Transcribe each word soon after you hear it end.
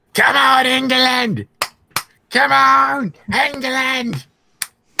Come on, England! Come on, England!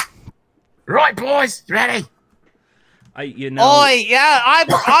 Right, boys, ready? Oi, yeah,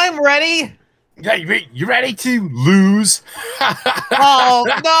 I'm ready. Yeah, you ready to lose? Oh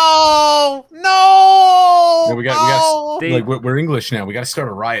no! No, we got. Like we're English now. We got to start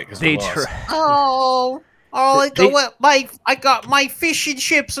a riot because we lost. I got my fish and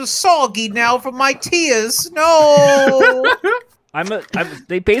chips are soggy now from my tears. No.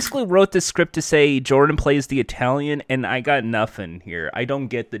 They basically wrote this script to say Jordan plays the Italian, and I got nothing here. I don't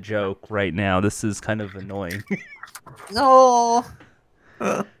get the joke right now. This is kind of annoying. No.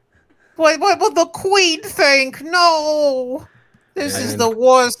 What will the Queen think? No. This is the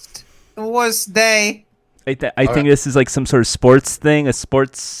worst day. I think this is like some sort of sports thing.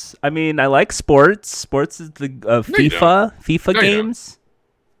 I mean, I like sports. Sports is the FIFA games.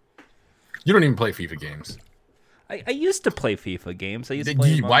 You don't even play FIFA games. I used to play FIFA games.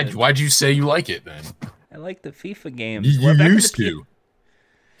 Why'd you say you like it then? I like the FIFA games. You used to.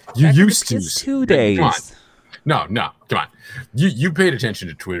 You used to. 2 days. Come on. No, come on. You paid attention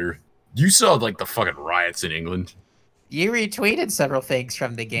to Twitter. You saw like the fucking riots in England. You retweeted several things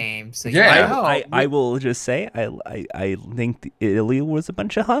from the game. So I will just say I think Italy was a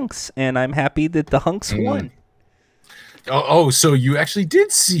bunch of hunks, and I'm happy that the hunks won. Oh, so you actually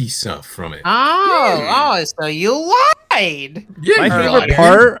did see stuff from it. So you lied. Yeah, my favorite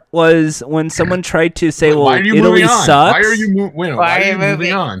part was when someone tried to say, well, Italy sucks. Why are you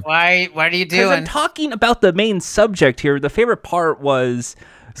moving on? What are you doing? Because I'm talking about the main subject here. The favorite part was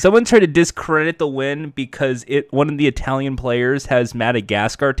someone tried to discredit the win because one of the Italian players has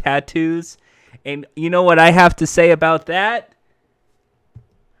Madagascar tattoos. And you know what I have to say about that?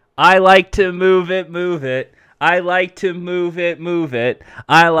 I like to move it. I like to move it.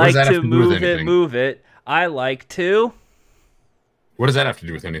 I like to move it. I like to. What does that have to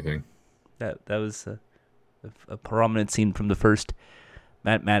do with anything? That was a prominent scene from the first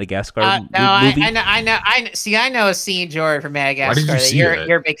Madagascar movie. I know. See, I know a scene, Jordan, from Madagascar that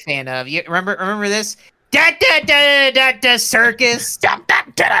you're a big fan of. You remember this? Da circus.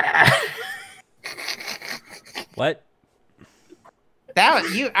 What?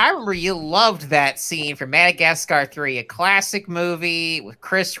 I remember you loved that scene from Madagascar 3, a classic movie with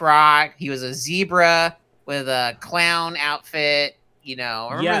Chris Rock. He was a zebra with a clown outfit.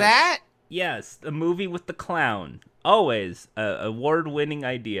 Remember that? Yes, the movie with the clown. Always a award-winning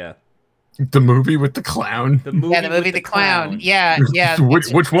idea. The movie with the clown? The movie with the clown. Yeah.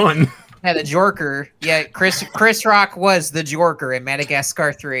 Which one? Yeah, the Jorker. Yeah, Chris Rock was the Jorker in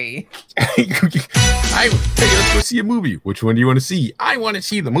Madagascar 3. Let's go see a movie. Which one do you want to see? I want to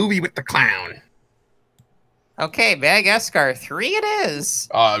see the movie with the clown. Okay, Madagascar 3 it is.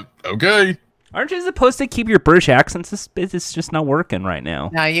 Okay. Aren't you supposed to keep your British accents? It's just not working right now.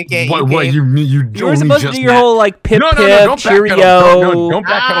 No, you get. You were supposed to do your whole like pip cheerio. Don't backpedal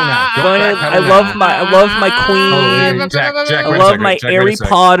now. I love my queen. Jack, I love my Harry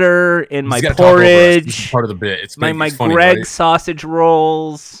Potter and my porridge. This is part of the bit. It's my funny, Greg right? sausage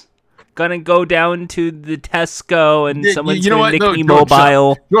rolls. Gonna go down to the Tesco and someone's gonna nick me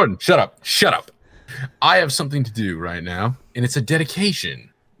mobile. Jordan, shut up. I have something to do right now, and it's a dedication.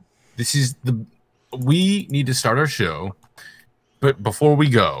 We need to start our show, but before we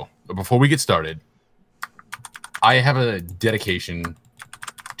get started, I have a dedication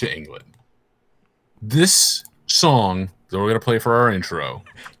to England. This song that we're going to play for our intro.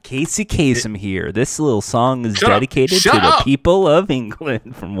 Casey Kasem here. This little song is dedicated to the people of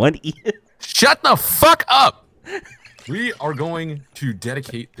England from what Shut the fuck up! We are going to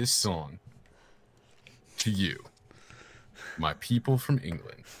dedicate this song to you, my people from England.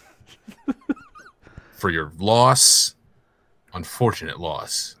 For your unfortunate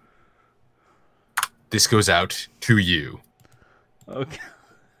loss. This goes out to you. Okay.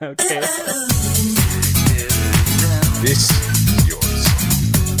 This is yours.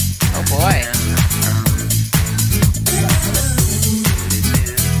 Oh boy.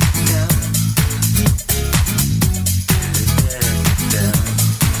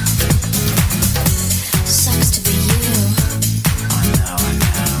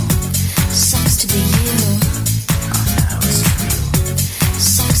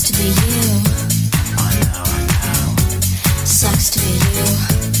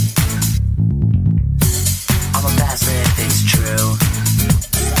 I'm a bastard if it's true.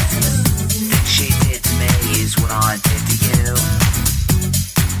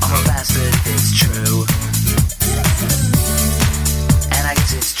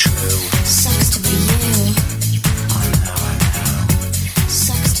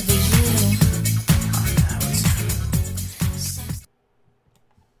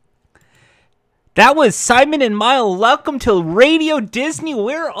 That was Simon and Milo. Welcome to Radio Disney.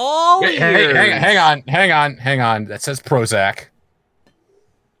 We're all Hey, ears. hang on. That says Prozac.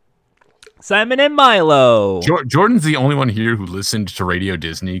 Simon and Milo. Jordan's the only one here who listened to Radio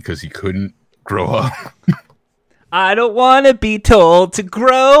Disney because he couldn't grow up. I don't want to be told to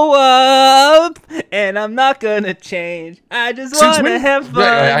grow up, and I'm not going to change. I just want to have fun.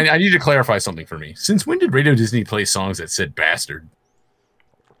 I need to clarify something for me. Since when did Radio Disney play songs that said bastard?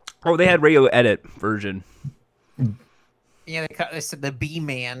 Oh, they had radio edit version. Yeah, they said the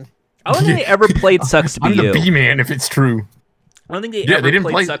B-Man. I don't think they ever played Sucks to Be I'm the You. B-Man if it's true. I don't think they Yeah, ever they didn't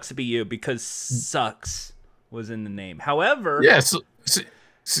played play- Sucks to Be You because Sucks was in the name. However, Yeah,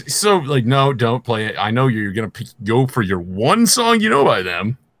 so like, no, don't play it. I know you're going to go for your one song you know by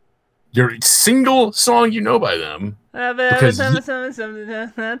them. Your single song you know by them. Because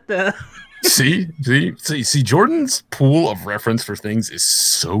See, Jordan's pool of reference for things is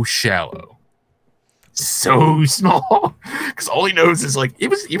so shallow. So small. Because all he knows is like, it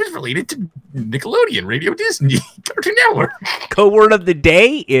was related to Nickelodeon, Radio Disney, Cartoon Network. code word of the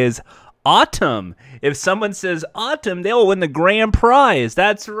day is autumn. If someone says autumn, they'll win the grand prize.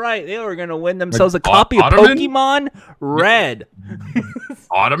 That's right. They were going to win themselves a copy of Ottoman? Pokemon Red.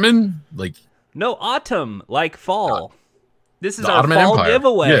 Ottoman? Like, No, autumn, like fall. This is the our Ottoman fall Empire.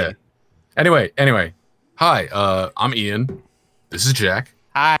 giveaway. Yeah. Anyway. Hi, I'm Ian. This is Jack.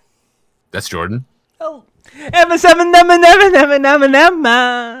 Hi. That's Jordan. Oh. He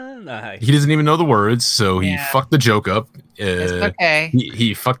doesn't even know the words, so he Yeah. fucked the joke up. It's okay.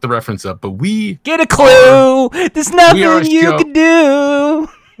 He fucked the reference up, but we Get a clue. There's nothing are a you show- can do.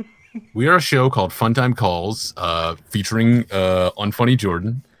 are a show called Funtime Calls, featuring unfunny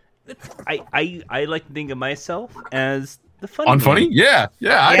Jordan. I like to think of myself as the funny Unfunny? man.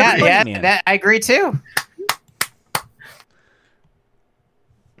 Yeah. I Yeah, agree. Funny man. I agree too.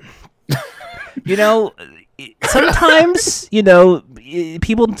 You know, sometimes,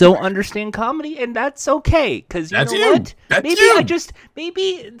 people don't understand comedy, and that's okay. Because you That's know you. what? That's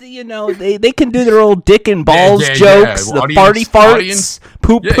maybe you. they can do their old dick and balls yeah. jokes, Well, the farty audience- farts,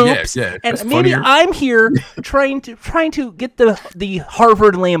 poop Yeah, poops, yeah. and That's maybe funnier. I'm here trying to get the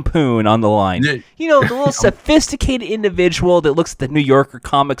Harvard Lampoon on the line. Yeah. The little sophisticated individual that looks at the New Yorker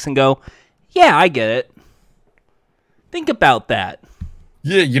comics and go, "Yeah, I get it." Think about that.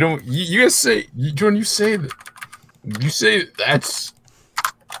 Yeah, you don't. You guys say, Jordan. You say that's.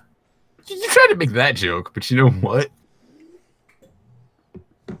 You tried to make that joke, but you know what?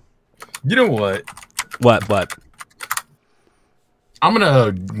 What? I'm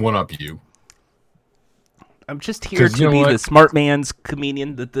gonna one up you. I'm just here 'Cause you to know be what? the smart man's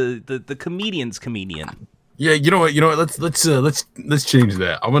comedian, the comedian's comedian. Yeah, you know what? Let's change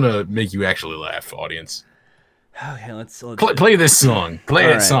that. I'm gonna make you actually laugh, audience. Okay, let's Play this song. Play All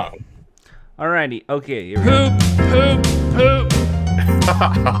that right. song. Alrighty, okay. Here we go.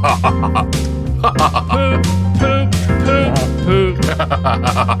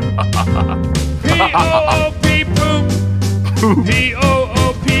 P-O-O-P poop.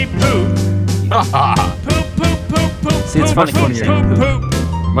 P-O-O-P poop. Poop, poop, poop, poop. See, it's funny Much when you say poop.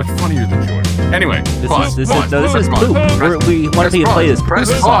 Much funnier than Jordan. Anyway, pause. This pause, is press poop. pause. We want to play this.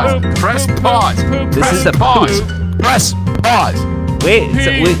 Press poop pause. song. Press pause. This Press is a pause. poop. Press pause. Wait,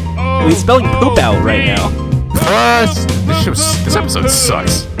 we spelling poop out right now. Press. This episode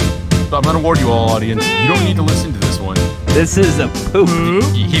sucks. So I'm gonna warn you all, audience. You don't need to listen to this one. This is a poop.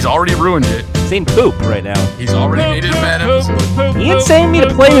 He's already ruined it. Saying poop right now. He's already made it a bad episode. Ian's saying me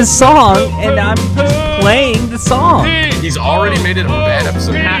to play his song, and I'm just playing the song. He's already made it a bad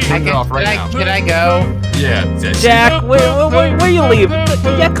episode. Turn it off right now. Can I go? Yeah, Jack, where you leave?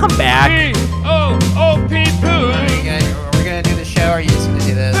 Yeah, come back. P-O-O-P poop. Are we gonna do the show, or are you just gonna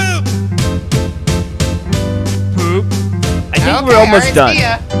do this? Poop. I think Okay, we're almost all done. right, see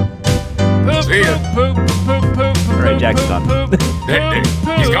ya. Poop, See ya. poop, poop, poop, poop, All right, Jack's gone.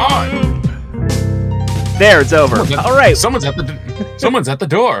 He's gone. There, it's over. All right. Someone's at the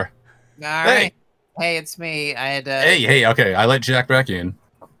door. All right. Hey, it's me. I had. Hey, okay. I let Jack back in.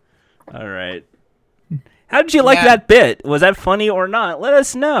 All right. How did you like Yeah. that bit? Was that funny or not? Let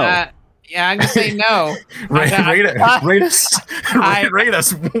us know. Yeah, I'm gonna say no. Rate us. I- Rate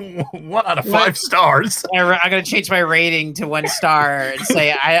us 1 out of 5 stars. I'm gonna change my rating to 1 star and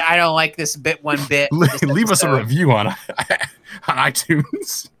say I don't like this bit one bit. this Leave us a episode. review on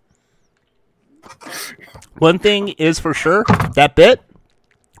iTunes. One thing is for sure, that bit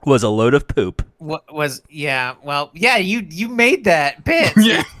was a load of poop. What was you made that bit.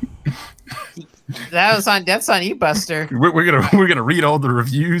 Yeah, That's on you, Buster. we're gonna read all the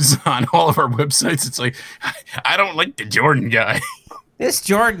reviews on all of our websites. It's like, I don't like the Jordan guy. This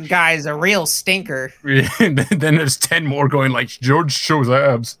Jordan guy is a real stinker. And then there's 10 more going like George shows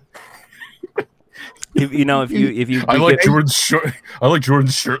abs. If you I like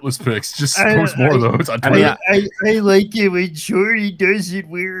Jordan's shirtless pics. Just post more of those on Twitter. I like it when Jordy doesn't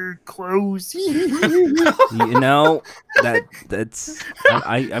wear clothes. that's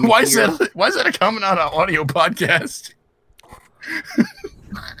I'm Why is here- that a coming on an audio podcast?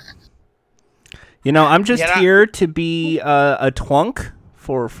 I'm just Yeah, here to be a twunk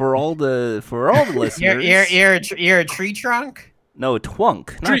for all the listeners. You're a tree trunk. No,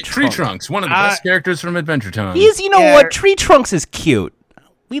 twunk, not Tree Trunks, one of the best characters from Adventure Time. He's Yeah. what? Tree Trunks is cute.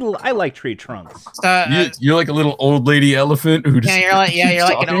 I like Tree Trunks. You're like a little old lady elephant who just you're like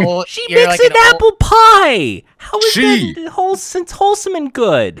an talking. old. She you're makes like an apple pie. How is She- that wholesome and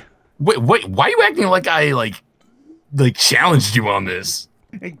good? Wait, why are you acting like I like challenged you on this?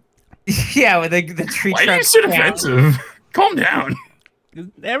 Yeah, with the tree Why are you trunk. so down. defensive? Calm down.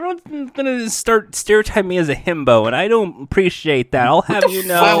 Everyone's gonna start stereotyping me as a himbo, and I don't appreciate that. I'll have you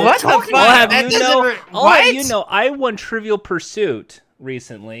know. fuck? What the fuck? Talking I'll have That you doesn't know. re- I'll have what? you know. I won Trivial Pursuit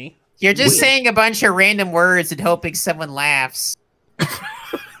recently. You're just saying a bunch of random words and hoping someone laughs. I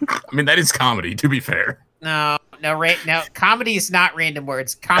mean, that is comedy, to be fair. No, comedy is not random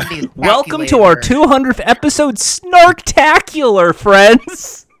words. Comedy is Welcome to our calculated. 200th episode, Snarktacular,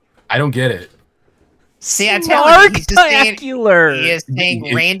 friends. I don't get it. See, I'm telling you, he's just saying, Snarktacular. he is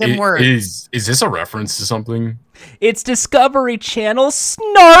saying random words. Is this a reference to something? It's Discovery Channel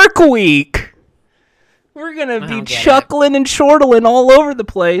Snark Week. We're gonna be don't get it. chuckling and chortling all over the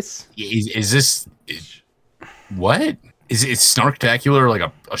place. Is this what? Is it Snarktacular like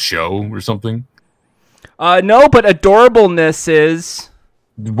a show or something? No, but adorableness is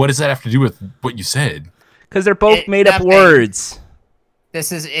What does that have to do with what you said? because they're both made up nothing. words. It's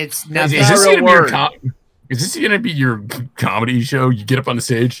Is nothing. this not a gonna be word. is this gonna be your comedy show? You get up on the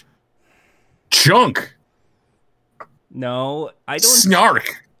stage, chunk, No, I don't. snark.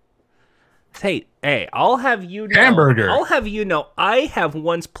 Hey, I'll have you know. Hamburger. I'll have you know. I have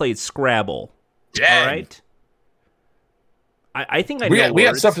once played Scrabble. Dang. All right. I think I We know. got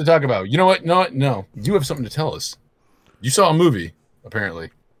words. stuff to talk about. You know what? No. You have something to tell us. You saw a movie, apparently.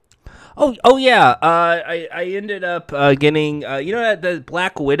 Oh yeah. I ended up getting the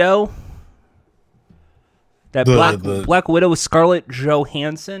Black Widow. That The- Black Widow with Scarlett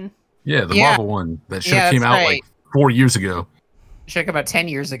Johansson. Yeah, the Yeah. Marvel one that should Yeah, have came that's out right. like 4 years ago. Check about 10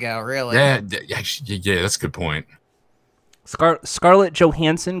 years ago, really. Yeah, that's a good point. Scarlett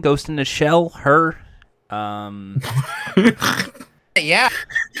Johansson, Ghost in the Shell. Her. Yeah.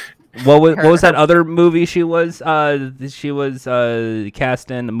 What was that other movie she was? She was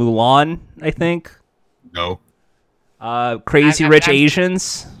cast in Mulan, I think. No, Crazy I'm- Rich I'm-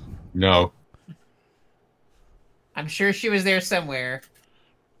 Asians. no. I'm sure she was there somewhere.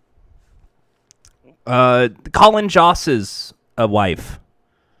 Colin Joss's wife.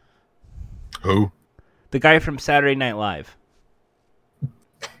 Who? The guy from Saturday Night Live.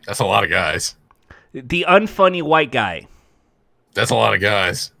 That's a lot of guys. The unfunny white guy. That's a lot of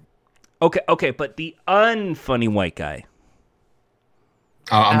guys. Okay, but the unfunny white guy.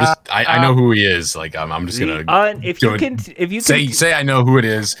 I know who he is. Like, I'm just gonna If you can say I know who it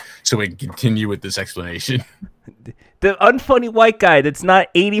is, so we can continue with this explanation. the unfunny white guy that's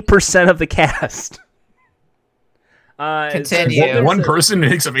not 80% of the cast. Continue. One person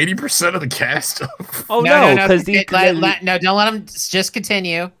makes up 80% of the cast. Oh no, because no, don't let him just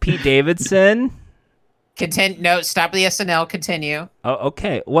continue. Pete Davidson. No, stop the SNL. Continue. Oh,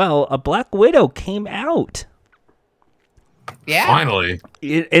 okay. Well, a Black Widow came out. Yeah. Finally,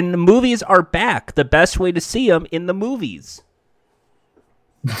 And the movies are back. The best way to see them in the movies.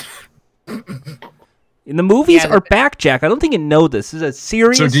 And the movies Yeah, are back, Jack. I don't think you know this. This is a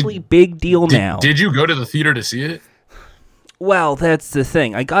seriously big deal now. did you go to the theater to see it? Well, that's the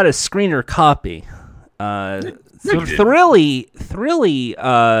thing. I got a screener copy. you didn't. Thrilly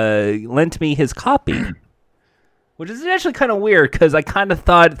lent me his copy, which is actually kind of weird because I kind of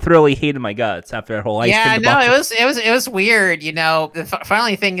thought Thrilly hated my guts after that whole ice Yeah, cream no, debacle. it was weird. You know, the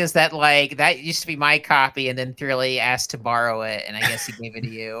funny thing is that like that used to be my copy, and then Thrilly asked to borrow it, and I guess he gave it to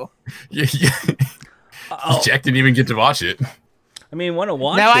you. Yeah. Oh, Jack didn't even get to watch it. I mean, want to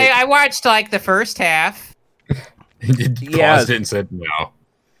watch No, it? I watched like the first half. He Yeah. paused it and said no.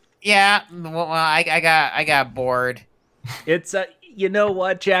 Yeah, well, I got bored. It's you know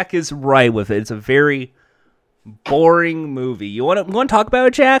what? Jack is right with it. It's a very boring movie. You want to talk about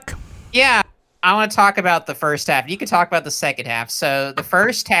it, Jack? Yeah, I want to talk about the first half. You can talk about the second half. So the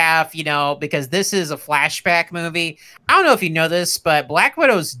first half, you know, because this is a flashback movie. I don't know if you know this, but Black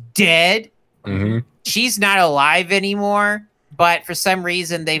Widow's dead. Mm-hmm. She's not alive anymore. but for some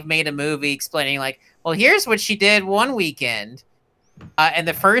reason they've made a movie explaining like, well, here's what she did one weekend. And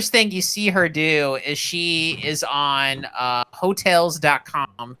the first thing you see her do is she is on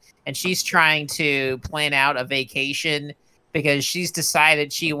hotels.com and she's trying to plan out a vacation because she's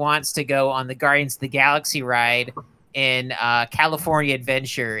decided she wants to go on the Guardians of the Galaxy ride in California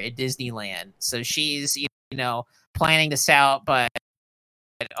Adventure at Disneyland. So she's, planning this out, but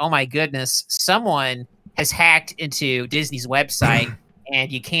oh my goodness, someone has hacked into Disney's website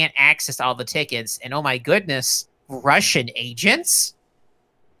and you can't access all the tickets. And oh my goodness, Russian agents.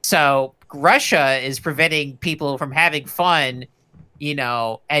 So Russia is preventing people from having fun,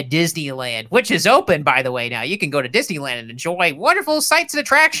 at Disneyland, which is open, by the way. Now you can go to Disneyland and enjoy wonderful sights and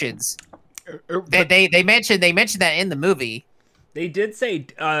attractions. They mentioned that in the movie. They did say,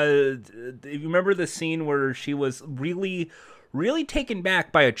 you remember the scene where she was really, really taken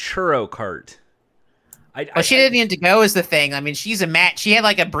back by a churro cart? She didn't need to go is the thing. I mean, she had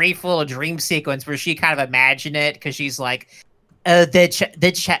like a brief little dream sequence where she kind of imagined it because she's like, this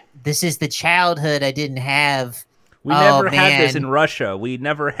is the childhood I didn't have. We never had this in Russia. We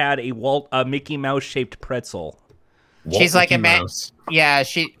never had a Mickey Mouse shaped pretzel. She's like or Mickey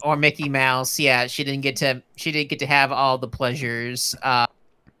Mouse. Yeah, she didn't get to have all the pleasures.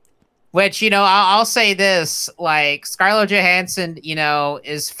 Which, I'll say this, like, Scarlett Johansson,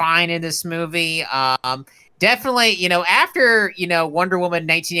 is fine in this movie. Definitely, after, Wonder Woman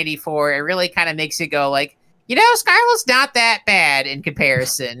 1984, it really kind of makes you go, like, Scarlett's not that bad in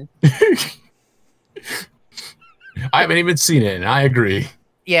comparison. I haven't even seen it, and I agree.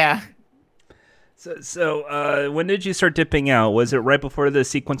 Yeah. So, when did you start dipping out? Was it right before the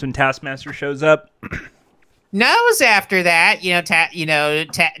sequence when Taskmaster shows up? No, it was after that.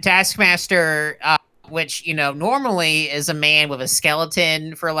 Taskmaster, which normally is a man with a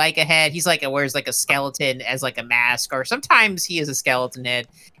skeleton for like a head. He's like wears like a skeleton as like a mask, or sometimes he is a skeleton head.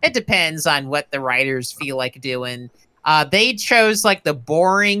 It depends on what the writers feel like doing. They chose like the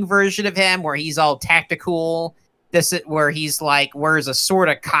boring version of him, where he's all tactical. This is where he's like wears a sort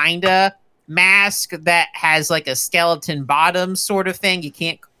of kinda mask that has like a skeleton bottom sort of thing. You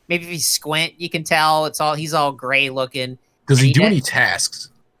can't. Maybe if you squint, you can tell he's all gray looking. Does he do any tasks?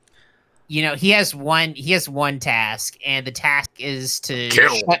 He has one task, and the task is to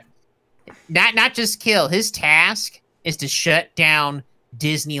kill. Not just kill. His task is to shut down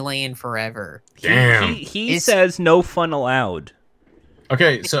Disneyland forever. Damn. He says no fun allowed.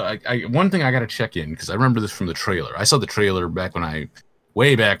 Okay, so I one thing I got to check in because I remember this from the trailer. I saw the trailer way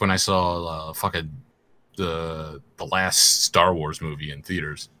back when I saw the last Star Wars movie in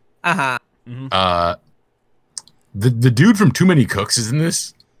theaters. Uh-huh. Mm-hmm. The dude from Too Many Cooks is in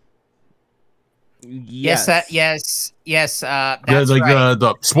this. Yes. Yes. That's right.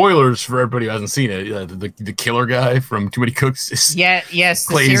 The spoilers for everybody who hasn't seen it. The killer guy from Too Many Cooks is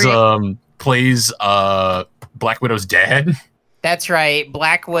plays Black Widow's dad. That's right.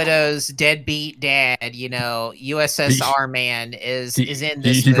 Black Widow's deadbeat dad, USSR man is in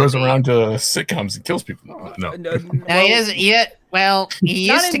this He goes around to sitcoms and kills people. No. He isn't yet. Well,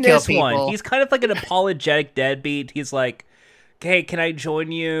 he used to kill people. One. He's kind of like an apologetic deadbeat. He's like, "Hey, can I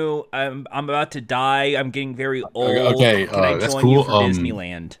join you? I'm about to die. I'm getting very old. Okay, can I that's join cool. you for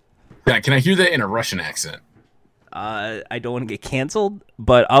Disneyland?" Yeah, can I hear that in a Russian accent? I don't want to get canceled,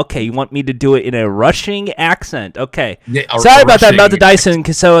 but okay, you want me to do it in a Russian accent? Okay. Yeah, sorry about that. I'm about to die soon.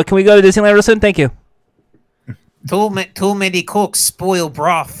 So can we go to Disneyland real soon? Thank you. Too many cooks spoil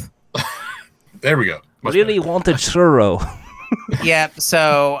broth. There we go. Really want a churro. Yep.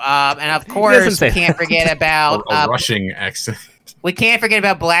 So, and of course, we can't forget about a Russian accent. We can't forget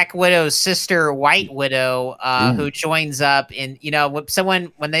about Black Widow's sister, White Widow, who joins up. And when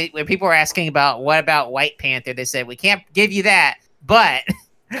people were asking about what about White Panther, they said we can't give you that, but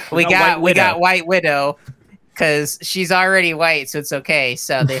we got White Widow because she's already white, so it's okay.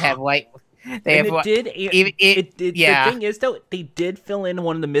 So they have white. The thing is, though, they did fill in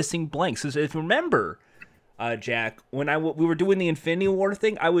one of the missing blanks. So if you remember, Jack, when we were doing the Infinity War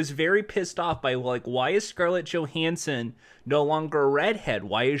thing, I was very pissed off by like, why is Scarlett Johansson no longer a redhead?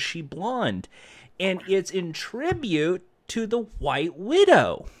 Why is she blonde? And it's in tribute to the White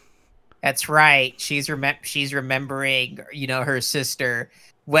Widow. That's right. She's remembering, her sister.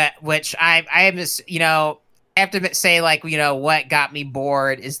 Which I have to say, like, what got me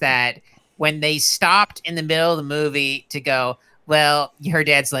bored is that when they stopped in the middle of the movie to go, well, her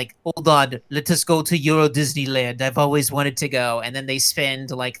dad's like, hold on, let us go to Euro Disneyland. I've always wanted to go. And then they spend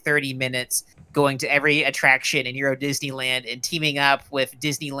like 30 minutes going to every attraction in Euro Disneyland and teaming up with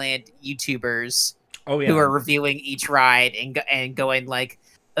Disneyland YouTubers who are reviewing each ride and going like,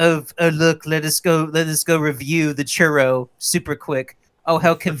 look, let us go review the churro super quick. Oh,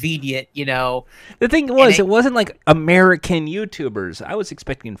 how convenient, The thing was, it it wasn't like American YouTubers. I was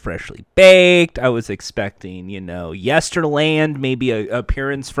expecting Freshly Baked. I was expecting, Yesterland, maybe a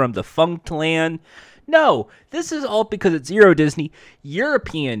appearance from Defunctland. No, this is all because it's Euro Disney,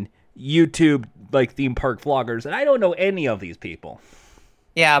 European YouTube like theme park vloggers, and I don't know any of these people.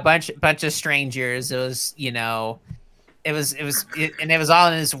 Yeah, a bunch of strangers. It was, it was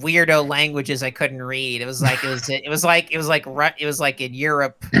all in this weirdo languages I couldn't read. It was like in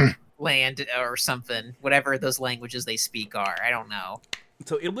Europe land or something, whatever those languages they speak are. I don't know.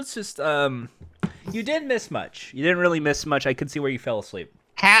 So it was just you didn't miss much. You didn't really miss much. I could see where you fell asleep.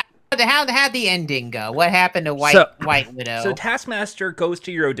 How'd the ending go? What happened to White Widow? So Taskmaster goes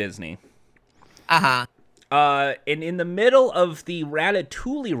to Euro Disney. Uh-huh. And in the middle of the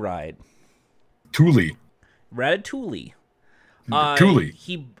Ratatouille ride, Ratatouille.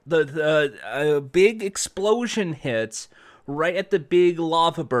 The big explosion hits right at the big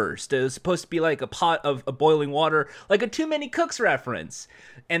lava burst. It was supposed to be like a pot of boiling water, like a Too Many Cooks reference,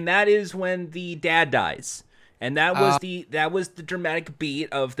 and that is when the dad dies. And that was the dramatic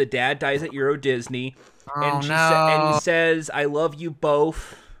beat of the dad dies at Euro Disney, and he says, "I love you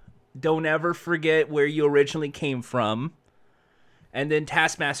both. Don't ever forget where you originally came from." And then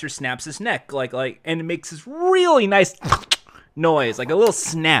Taskmaster snaps his neck, and it makes this really nice noise, like a little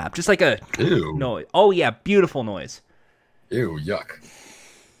snap, just like a noise. Oh yeah, beautiful noise. Ew, yuck.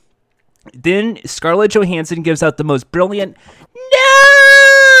 Then Scarlett Johansson gives out the most brilliant no!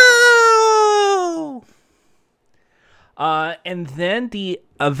 And then the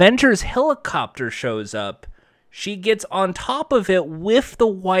Avengers helicopter shows up. She gets on top of it with the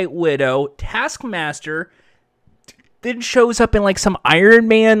White Widow. Taskmaster then shows up in like some Iron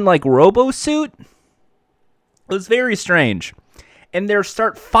Man like robo suit. It was very strange. And they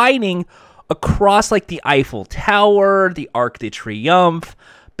start fighting across like the Eiffel Tower, the Arc de Triomphe,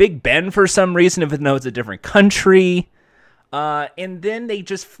 Big Ben for some reason, even though it's a different country. And then they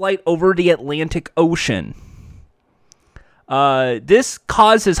just flight over the Atlantic Ocean. This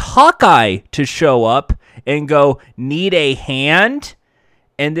causes Hawkeye to show up and go, "Need a hand?"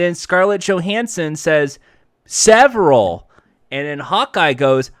 And then Scarlett Johansson says, "Several." And then Hawkeye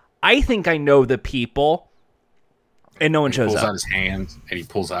goes, "I think I know the people." And no one shows up. He pulls out his hand, and he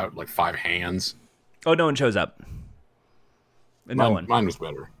pulls out like 5 hands. Oh, no one shows up. Mine was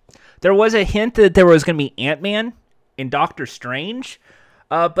better. There was a hint that there was going to be Ant-Man and Doctor Strange,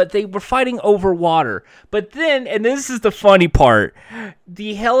 but they were fighting over water. But then, and this is the funny part,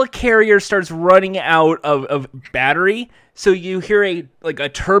 the helicarrier starts running out of battery, so you hear a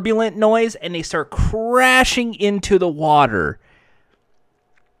turbulent noise, and they start crashing into the water.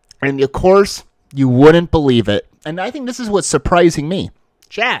 And of course, you wouldn't believe it. And I think this is what's surprising me.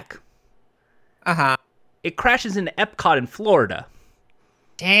 Jack. Uh-huh. It crashes into Epcot in Florida.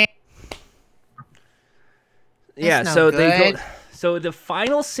 Damn. Yeah, That's so no they good. go. So the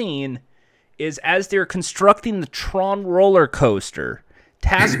final scene is as they're constructing the Tron roller coaster.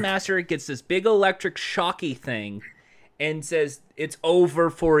 Taskmaster gets this big electric shocky thing and says, "It's over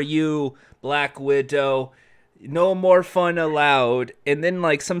for you, Black Widow. No more fun allowed." And then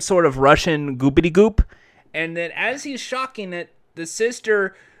like some sort of Russian goopity goop. And then as he's shocking it, the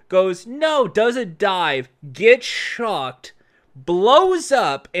sister goes, "No," does a dive, gets shocked, blows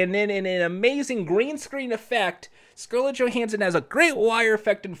up, and then in an amazing green screen effect, Scarlett Johansson has a great wire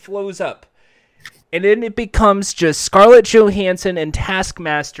effect and flows up. And then it becomes just Scarlett Johansson and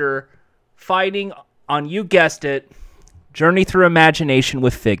Taskmaster fighting on, you guessed it, Journey Through Imagination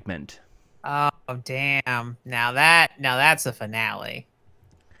with Figment. Oh, damn. Now that's a finale.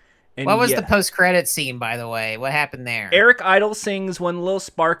 And What was yeah, the post-credit scene, by the way? What happened there? Eric Idle sings One Little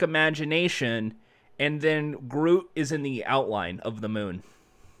Spark Imagination, and then Groot is in the outline of the moon.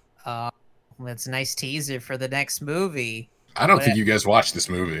 That's a nice teaser for the next movie. I don't think you guys watched this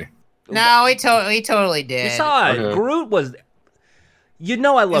movie. No, he totally did. You saw it. Okay. Groot was...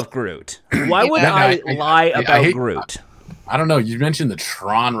 I love Groot. Why would I lie about hate- Groot? I don't know. You mentioned the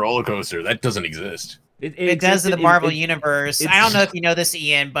Tron roller coaster. That doesn't exist. It does in the Marvel universe. it's- I don't know if you know this,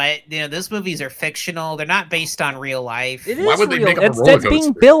 Ian, but those movies are fictional. They're not based on real life. It Why is would they real. make up a That's roller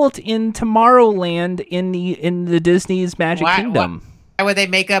being coaster? built in Tomorrowland in the Disney's Magic Kingdom. Why would they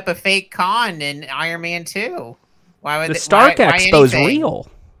make up a fake con in Iron Man 2? Why would The they, Stark why Expo is anything?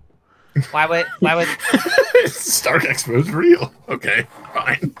 real. Why would Stark Expo's real. Okay,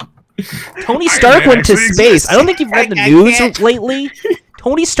 fine. Tony Iron Stark Man went to actually space. exists. I don't think you've read the I news can't- lately.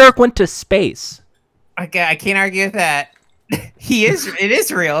 Tony Stark went to space. Okay, I can't argue with that. It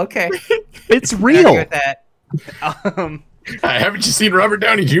is real. Okay, It's Can't argue real. with that. Haven't you seen Robert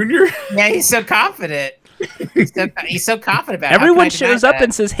Downey Jr.? Yeah, he's so confident. He's so confident about it. How Everyone can I deny shows up that?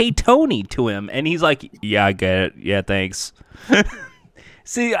 and says, "Hey, Tony," to him, and he's like, "Yeah, I get it. Yeah, thanks."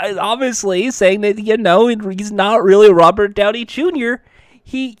 See, obviously, saying that he's not really Robert Downey Jr.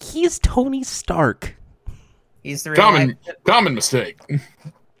 He's Tony Stark. He's the real Common mistake.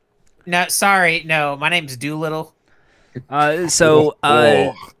 No, sorry, no. My name's Doolittle. So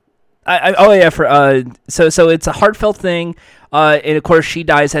Oh. So it's a heartfelt thing, and of course she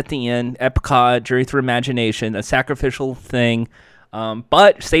dies at the end. Epcot, Journey Through Imagination, a sacrificial thing,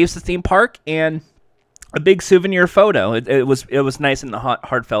 but saves the theme park and a big souvenir photo. It was nice and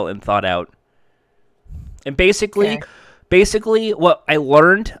heartfelt and thought out. And basically, what I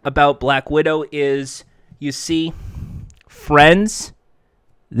learned about Black Widow is, you see, friends,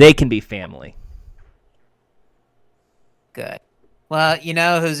 they can be family. Good. Well, you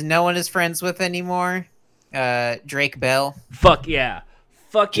know who's no one is friends with anymore? Drake Bell. Fuck yeah.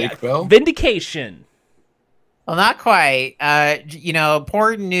 Fuck Jake yeah. Bell? Vindication. Well, not quite.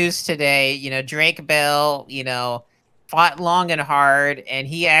 Important news today. Drake Bell, fought long and hard, and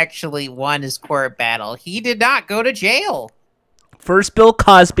he actually won his court battle. He did not go to jail. First Bill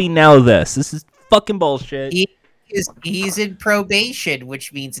Cosby, now this. This is fucking bullshit. He's in probation,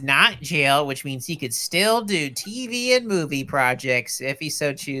 which means not jail, which means he could still do TV and movie projects if he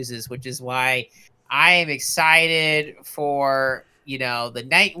so chooses, which is why I am excited for, the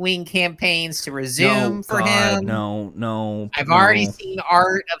Nightwing campaigns to resume for him. No. I've already seen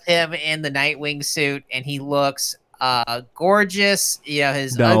art of him in the Nightwing suit, and he looks gorgeous.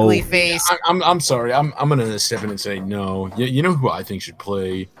 His No. ugly face. I'm sorry. I'm gonna step in and say no. You know who I think should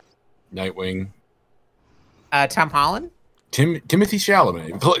play Nightwing? Tom Holland. Timothy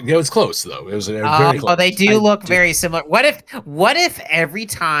Chalamet. It was close though. It was very close. Oh, they do look very similar. What if every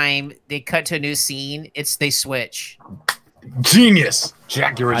time they cut to a new scene, they switch? Genius,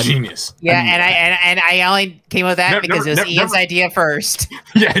 Jack. You're a genius. Yeah, and I only came with that because it was Ian's idea first.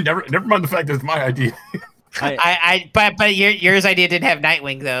 Yeah, never mind the fact that it's my idea. But yours idea didn't have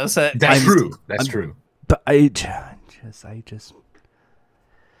Nightwing though, so That's true. That's true. But I just.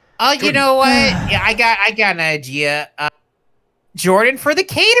 Oh, you know what? Yeah, I got an idea. Jordan for the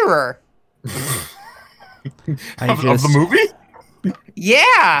caterer. Of the movie?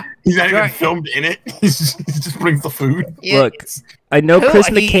 Yeah. He's not even filmed in it. He just brings the food. Look, I know Chris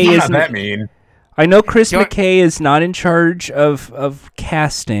McKay Not isn't. that mean. I know Chris McKay is not in charge of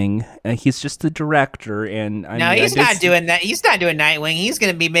casting. He's just the director, and he's not doing that. He's not doing Nightwing. He's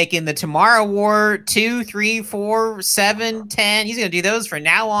going to be making the Tomorrow War 2, 3, 4, 7, 10. He's going to do those from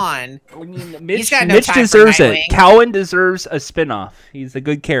now on. Mitch got no time for deserves it. Nightwing. Cowan deserves a spinoff. He's a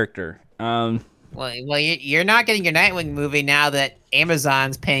good character. Well, you're not getting your Nightwing movie now that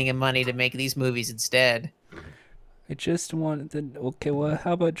Amazon's paying him money to make these movies instead. I just wanted to. Okay, well,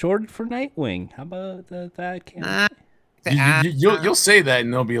 how about Jordan for Nightwing? How about that? You'll say that,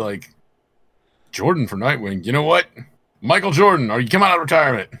 and they'll be like, Jordan for Nightwing. You know what? Michael Jordan, are you coming out of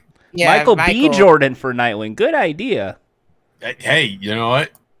retirement? Yeah, Michael B. Jordan for Nightwing. Good idea. Hey, you know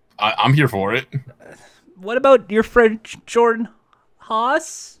what? I'm here for it. What about your friend Jordan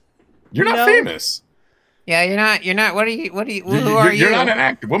Haas? You're not famous. Yeah, you're not. What are you? Who are you? You're not an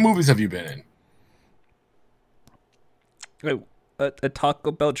actor. What movies have you been in? A Taco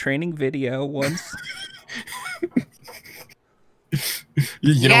Bell training video once.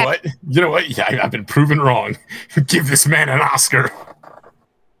 You know what? You know what? Yeah, I've been proven wrong. Give this man an Oscar.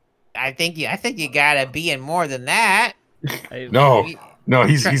 I think you gotta be in more than that. No,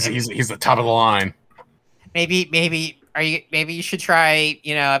 he's the top of the line. Maybe you should try.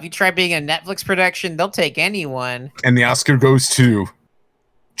 If you try being a Netflix production, they'll take anyone. And the Oscar goes to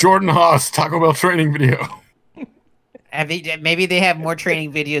Jordan Haas, Taco Bell training video. Maybe they have more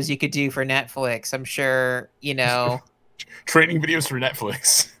training videos you could do for Netflix. I'm sure. Training videos for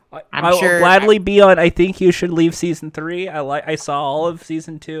Netflix. I will gladly be on. I think you should leave season 3. I saw all of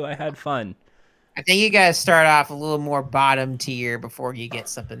season 2. I had fun. I think you gotta start off a little more bottom tier before you get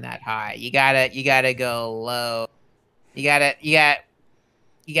something that high. You gotta go low. You gotta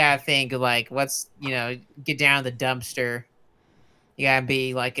think like what's get down the dumpster. You gotta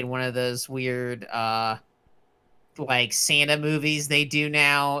be like in one of those weird like Santa movies they do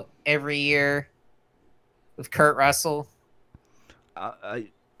now every year with Kurt Russell. I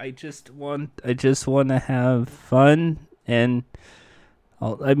just want to have fun, and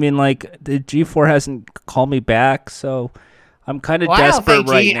I mean, like, the G4 hasn't called me back, so I'm kind of desperate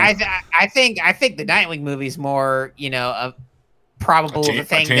right now. I think the Nightwing movie's more probable of a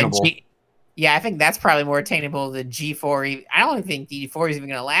thing than I think that's probably more attainable than G4. I don't think G4 is even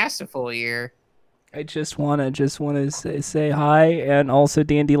going to last a full year. I just wanna say hi, and also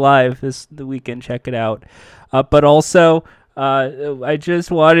D&D Live is the weekend. Check it out. But also, I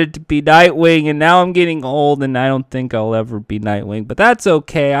just wanted to be Nightwing, and now I'm getting old, and I don't think I'll ever be Nightwing. But that's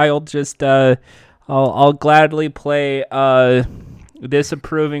okay. I'll just I'll gladly play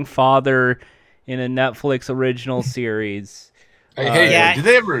disapproving father in a Netflix original series. Hey, Yeah. did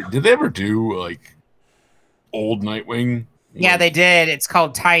they ever do like old Nightwing? Yeah, Like, they did. It's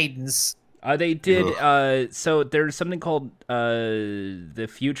called Titans. They did. So there's something called the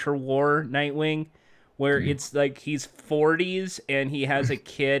Future War Nightwing, where it's like he's 40s and he has a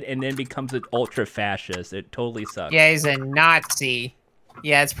kid and then becomes an ultra fascist. It totally sucks. Yeah, he's a Nazi.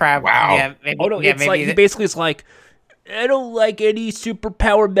 Yeah, it's probably. Wow. Yeah, maybe, Oh no, yeah, it's maybe like he the- basically is like, I don't like any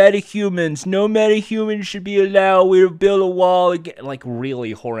superpower metahumans. No metahumans should be allowed. We'll build a wall again. Like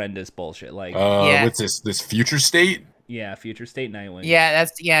really horrendous bullshit. Like Yeah. what's this future state? yeah, future state Nightwing.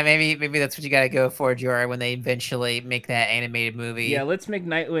 maybe that's what you gotta go for, Jorah, when they eventually make that animated movie. Yeah, let's make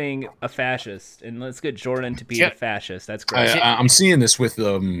Nightwing a fascist, and let's get Jordan to be Jo- a fascist. That's great. I'm seeing this with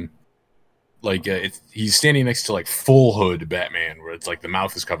he's standing next to like full hood Batman, where it's like the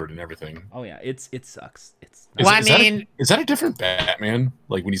mouth is covered and everything. Oh yeah, it sucks. It's Is, Well, I is that a- mean- is that a different Batman?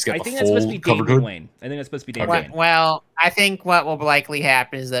 Like when he's got I the think that's supposed to full be Damian covered hood? Wayne. I think that's supposed to be Damian Okay. Wayne. Well, I think what will likely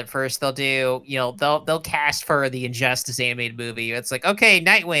happen is that first they'll do, they'll cast for the Injustice animated movie. It's like, okay,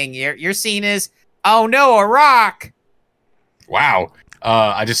 Nightwing, your scene is, oh no, a rock. Wow.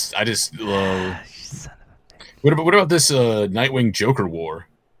 I just what about this Nightwing Joker war?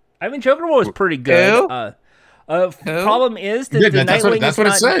 I mean, Joker War was pretty good. Who? Who? Problem is that Yeah, the that's Nightwing what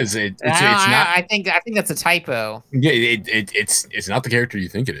it is not- says. It's not. I think that's a typo. Yeah, it's not the character you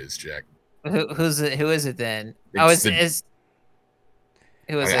think it is, Jack. Who is it then? It's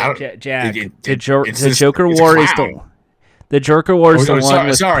Who is I it? don't- Jack. It- the it- it's the this- Joker it's a War is clown. the Joker War is the one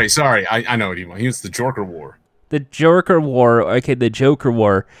with Sorry. I know what you mean. He was the Joker war. the Joker War. Okay, the Joker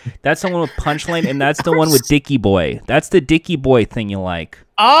War. That's the one with Punchline, and that's the one with Dicky Boy. That's the Dicky Boy thing you like.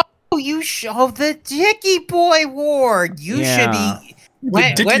 Oh, you show the Dicky Boy War. You Yeah. should be. The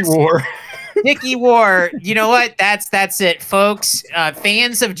Dicky Let's- war. Dicky War. You know what? That's it, folks.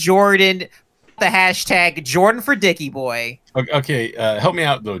 Fans of Jordan, the hashtag Jordan for Dicky Boy. Okay, help me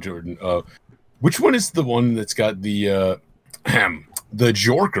out though, Jordan. Which one is the one that's got the the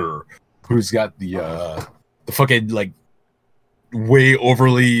Joker, who's got the fucking like way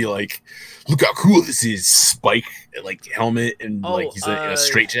overly like, look how cool this is, spike like helmet and Oh, like he's in a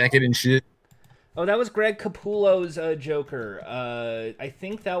straight jacket and shit. Oh, that was Greg Capullo's Joker. I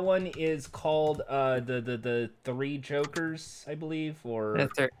think that one is called the Three Jokers, I believe, or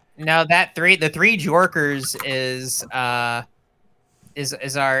No, the three Jorkers is our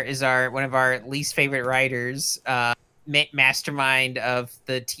one of our least favorite writers, mastermind of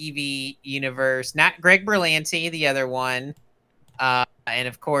the TV universe. Not Greg Berlanti, the other one, and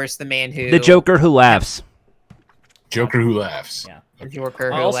of course the man who the Joker who laughs, Joker who laughs. Yeah. the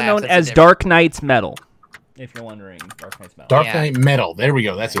Joker, who also laughs. known That's a as different- Dark Knight's Metal. If you're wondering, Dark Knight's Metal. Dark Yeah. Knight Metal. There we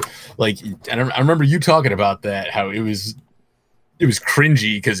go. That's it. Like, and I remember you talking about that. How it was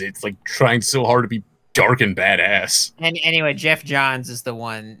cringy because it's like trying so hard to be dark and badass. And anyway, Jeff Johns is the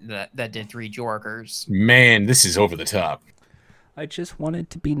one that did Three Jorkers. Man, this is over the top. I just wanted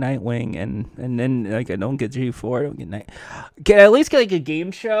to be Nightwing, and then like I don't get G4, I don't get Night. Can I at least get like a game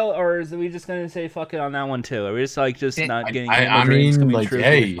show, or is we just gonna say fuck it on that one too? Are we just like just not getting? I dreams mean, coming like, true?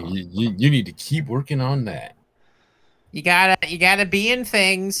 hey, you need to keep working on that. You gotta be in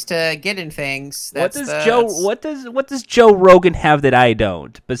things to get in things. What That's does what does Joe Rogan have that I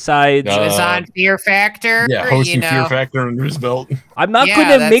don't? Besides, He was on Fear Factor. Yeah, you hosting know. Fear Factor under his belt. I'm not Yeah, going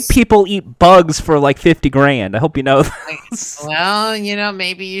to make that's- people eat bugs for like $50,000. I hope you know. Well,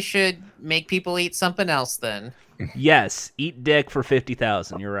 maybe you should make people eat something else then. Yes, eat dick for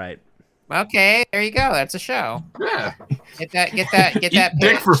 50,000. You're right. Okay, there you go. That's a show. Yeah, Get that. Eat Dick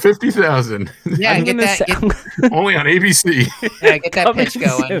dick for 50,000. Yeah, I'm get gonna that. say- Get, Only on ABC. yeah, get that pitch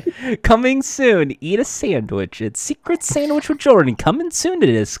going. Soon. Coming soon. Eat a sandwich. It's Secret Sandwich with Jordan. Coming soon to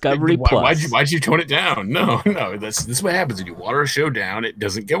Discovery Plus. Why'd you tone it down? No. This is what happens when you water a show down. It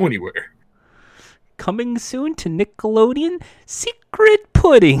doesn't go anywhere. Coming soon to Nickelodeon. Secret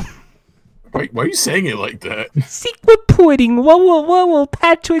Pudding. Why are you saying it like that? Secret Pudding. What will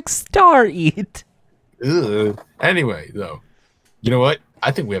Patrick Star eat? Ugh. Anyway, though, you know what?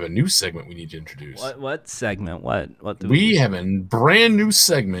 I think we have a new segment we need to introduce. What segment? What do We have a brand new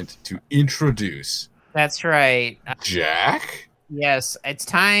segment to introduce. That's right. Jack? Yes, it's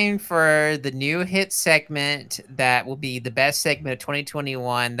time for the new hit segment that will be the best segment of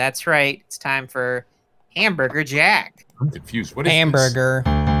 2021. That's right. It's time for Hamburger Jack. I'm confused. What is Hamburger.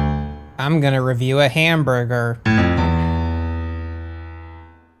 I'm gonna review a hamburger.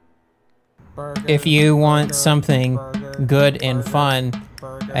 If you want something good and fun,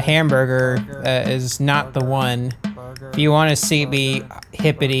 a hamburger is not the one. If you want to see me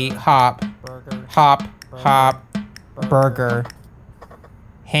hippity hop, hop, burger,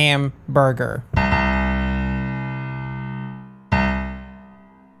 hamburger.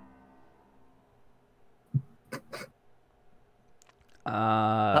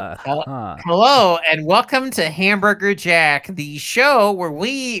 Hello and welcome to Hamburger Jack, the show where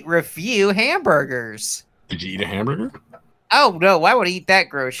we review hamburgers. Did you eat a hamburger? Oh no, why would I eat that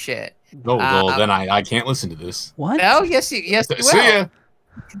gross shit? No, well, then I can't listen to this. What? Oh yes, you will. See ya.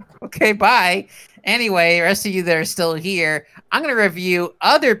 Okay, bye. Anyway, the rest of you that are still here, I'm going to review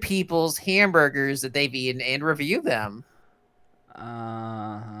other people's hamburgers that they've eaten and review them.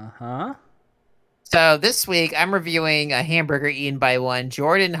 Huh? So this week, I'm reviewing a hamburger eaten by one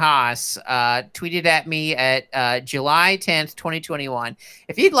Jordan Haas. Tweeted at me at July 10th, 2021.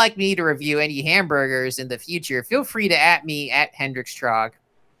 If you'd like me to review any hamburgers in the future, feel free to at me at Hendrickstrog.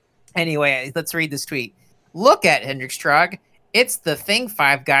 Anyway, let's read this tweet. Look at Hendrickstrog. It's the thing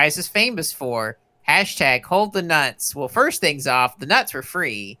Five Guys is famous for. Hashtag hold the nuts. Well, first things off, the nuts were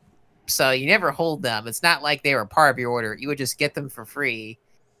free. So you never hold them. It's not like they were part of your order. You would just get them for free.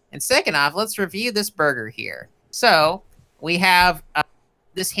 And second off, let's review this burger here. So we have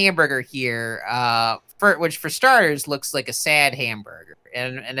this hamburger here, which for starters looks like a sad hamburger.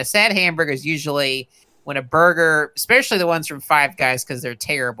 And a sad hamburger is usually when a burger, especially the ones from Five Guys because they're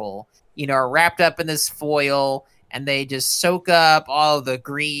terrible, are wrapped up in this foil and they just soak up all the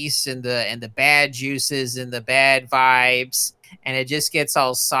grease and the bad juices and the bad vibes, and it just gets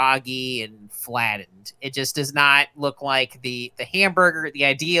all soggy and flattened. It just does not look like the hamburger, the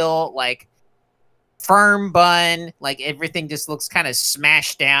ideal, like, firm bun. Like, everything just looks kind of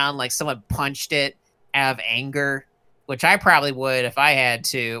smashed down, like someone punched it out of anger, which I probably would if I had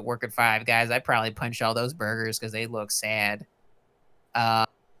to work at Five Guys. I'd probably punch all those burgers because they look sad.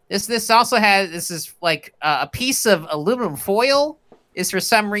 This also has, this is like a piece of aluminum foil is for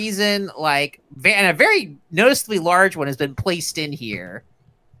some reason like, and a very noticeably large one has been placed in here.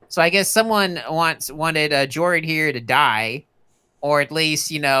 So I guess someone wanted Jordan here to die, or at least,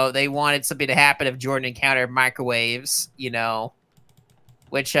 they wanted something to happen if Jordan encountered microwaves,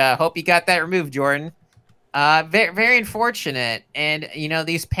 which hope you got that removed, Jordan. Very, very unfortunate. And,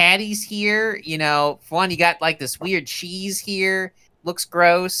 these patties here, for one, you got like this weird cheese here. Looks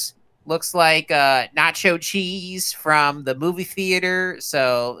gross. Looks like nacho cheese from the movie theater.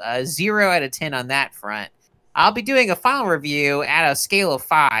 So 0 out of 10 on that front. I'll be doing a final review at a scale of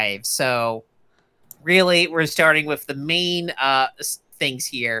 5. So really, we're starting with the main things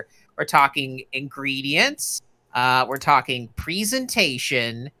here. We're talking ingredients. We're talking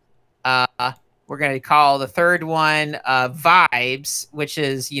presentation. We're going to call the third one vibes, which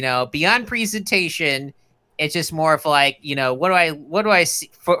is, beyond presentation. It's just more of like, what do I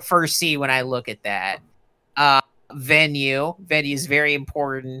first see when I look at that? Venue is very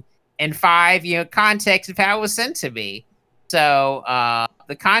important. And 5, context of how it was sent to me. So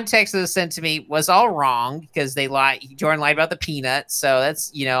the context that was sent to me was all wrong because Jordan lied about the peanuts. So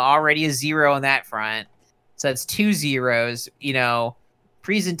that's, already a 0 on that front. So that's 2 zeros.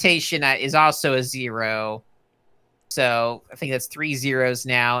 Presentation is also a 0. So I think that's 3 zeros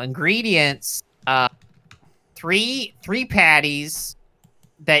now. Ingredients, three patties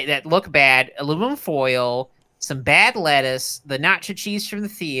that look bad, aluminum foil, some bad lettuce, the nacho cheese from the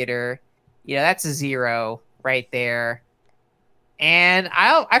theater. That's a 0 right there. And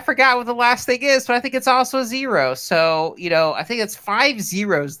I forgot what the last thing is, but I think it's also a 0. So, I think it's 5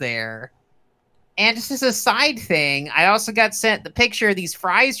 zeros there. And just as a side thing, I also got sent the picture of these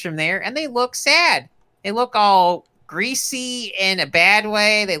fries from there, and they look sad. They look all greasy in a bad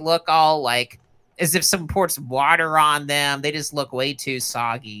way. They look all like as if someone poured some water on them. They just look way too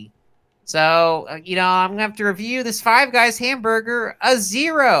soggy. So, I'm going to have to review this Five Guys hamburger a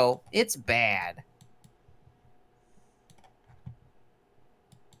 0. It's bad.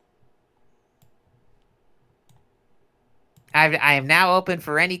 I am now open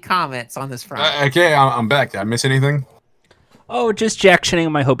for any comments on this front. Okay, I'm back. Did I miss anything? Oh, just Jack shitting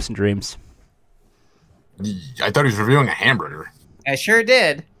my hopes and dreams. I thought he was reviewing a hamburger. I sure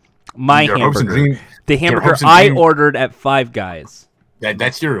did. My Your hopes and hamburger. dreams- The your hamburger hopes and I dreams- ordered at Five Guys.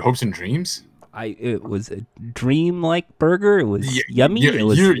 That's your hopes and dreams? It was a dream-like burger. It was yummy. It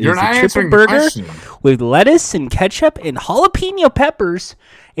was, you're it was not a triple answering the burger question. with lettuce and ketchup and jalapeno peppers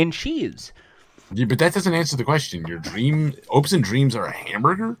and cheese. Yeah, but that doesn't answer the question. Your hopes and dreams are a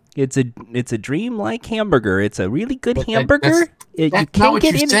hamburger? It's a dream-like hamburger. It's a really good But hamburger. That's you not can't what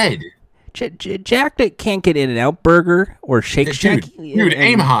get you in. said. Jack that can't get In-N-Out Burger or Shake Shack. Dude,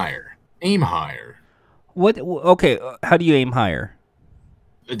 aim higher. Aim higher. What? Okay, how do you aim higher?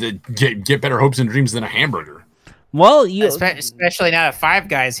 Get better hopes and dreams than a hamburger. Well, you Especially not a Five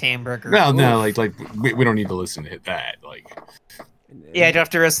Guys hamburger. No, Oof. like we don't need to listen to that. Like, Yeah, you don't have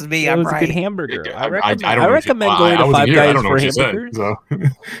to listen to me. it I'm was right. a good hamburger. I I recommend, don't I know recommend what going to I wasn't Five here. I Guys don't know for what you said,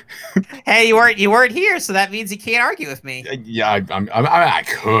 hamburgers. so. Hey, you weren't here, so that means you can't argue with me. Yeah, I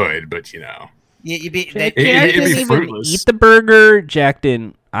could, but you know. You be. Jack it'd didn't be even fruitless. eat the burger. Jack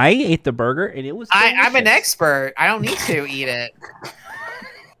didn't. I ate the burger, and it was. I'm an delicious. expert. I don't need to eat it.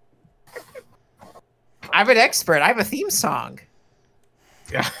 I'm an expert. I have a theme song.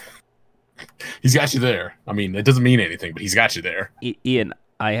 Yeah. He's got you there. I mean, it doesn't mean anything, but he's got you there. Ian,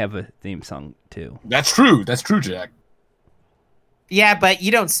 I have a theme song too. That's true. That's true, Jack. Yeah, but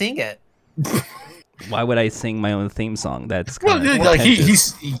you don't sing it. Why would I sing my own theme song? That's Well, kind of like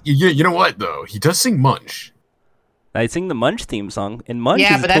you know what though? He does sing Munch. I sing the Munch theme song, and Munch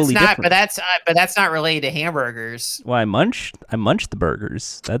Yeah, is but that's totally not. different. But that's not related to hamburgers. Well, I munched the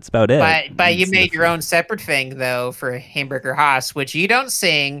burgers. That's about it. But you It's made your different. own separate thing though for Hamburger Haas, which you don't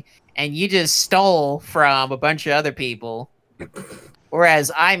sing, and you just stole from a bunch of other people.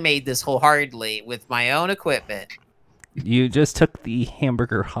 Whereas I made this wholeheartedly with my own equipment. You just took the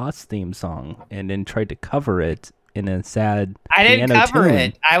Hamburger Haas theme song and then tried to cover it in a sad I didn't piano cover tune.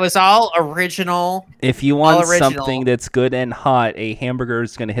 it. I was all original. If you want original. something that's good and hot, a hamburger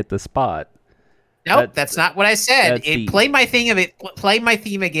is going to hit the spot. Nope, that's not what I said. that's the- Play my theme of it. Play my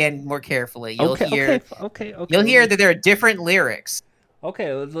theme again more carefully. You'll hear. Okay. You'll hear that there are different lyrics.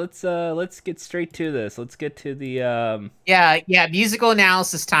 Okay, let's get straight to this. Let's get to the Yeah. Musical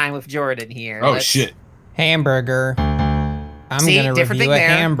analysis time with Jordan here. Oh Let's- shit. Hamburger. I'm See, gonna different review a thing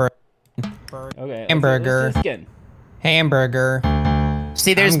there. hamburger. okay Hamburger. let's begin. Hamburger.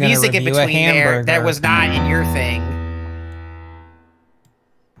 See, there's I'm gonna music in review a between there that hamburger. was not in your thing.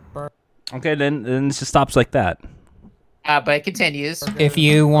 Okay, then it just stops like that. But it continues. If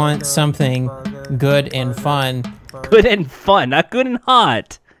you want something good and fun, Good and fun, not good and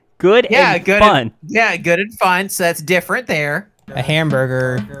hot. Good Yeah, and good. fun. Yeah, good and fun. So that's different there. a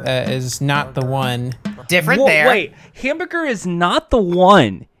hamburger is not the one. Different Whoa, there. Wait, hamburger is not the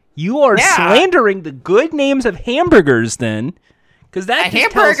one. You are Yeah. slandering the good names of hamburgers then. Because that A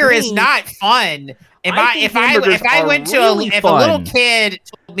just hamburger tells is me- not fun. I think hamburgers If I are went to really if a little fun. kid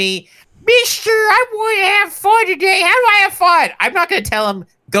told me, Mister, I want to have fun today. How do I have fun? I'm not going to tell him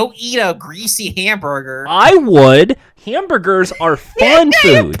go eat a greasy hamburger. I would. Hamburgers are fun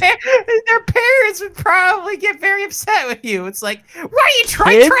food. Their parents would probably get very upset with you. It's like, why are you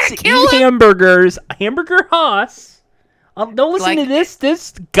trying Kids to kill eat him? hamburgers. Hamburger Haas. Don't listen to Like-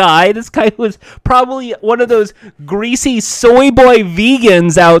 this guy. This guy was probably one of those greasy soy boy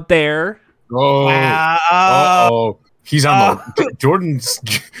vegans out there. Oh. Wow. Oh. He's on the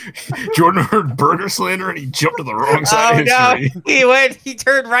Jordan heard burger slander and he jumped to the wrong side Oh of no! history. He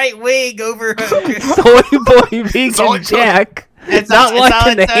turned right wing over. Soy boy all vegan it took. Jack. It's Not all- it's all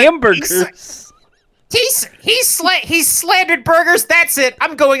liking the it took. hamburgers. He's slandered burgers. That's it.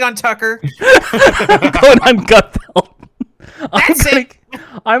 I'm going on Tucker. I'm going on Gutfeld. That's it.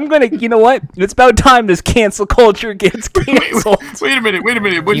 I'm gonna. You know what? It's about time this cancel culture gets canceled. Wait a minute.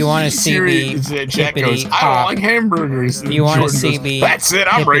 When You wanna see Siri- me Jack goes, hippity I don't hop. like hamburgers. If you want to Jordan see goes, me that's it,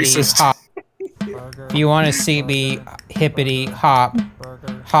 I'm hippity racist. hop. If you want to see me hippity hop,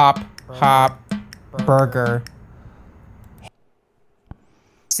 hop, burger.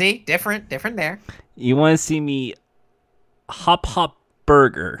 See, different there. You want to see me hop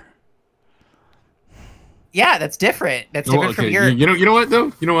burger? Yeah, that's different. That's Well, different from okay, your. you know what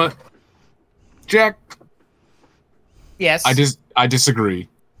though? You know what? Jack, Yes. I disagree.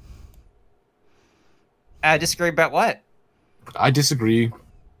 Disagree about what? I disagree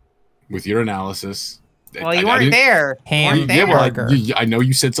with your analysis. Well, you weren't there. You Ham- weren't there. Yeah, well, Burger. I know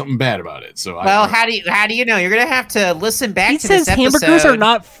you said something bad about it. So Well, I, how do you know? You're gonna have to listen back He to says this episode. hamburgers are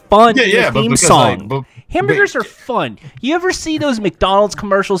not fun Yeah, in yeah, the but theme because, song. like, but- Hamburgers are fun. You ever see those McDonald's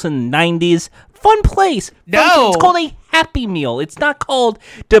commercials in the 90s? Fun place. Fun No. food. It's called a Happy Meal. It's not called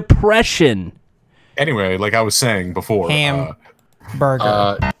depression. anyway, like I was saying before, Ham-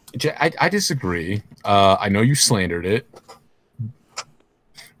 Burger. I disagree. I know you slandered it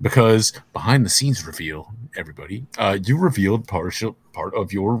because behind the scenes reveal, everybody, you revealed part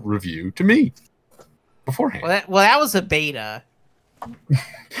of your review to me beforehand. Well, that was a beta. That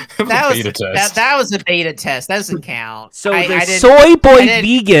was That a was beta test. that was a beta test. That doesn't count. So I the didn't- soy boy I didn't-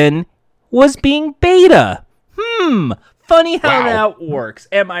 vegan was being beta. Funny how Wow. that works.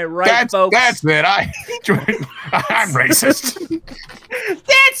 Am I right, folks? That's it. I'm racist.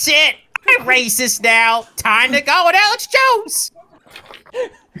 That's it. I'm racist now. Time to go with Alex Jones.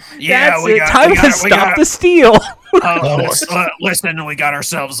 That's it. Time to stop the steal. Listen, we got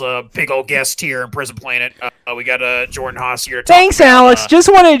ourselves a big old guest here in Prison Planet. We got Jordan Haas here. Thanks, Alex.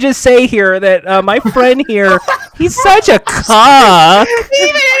 Just wanted to say here that my friend here, he's such a cock. He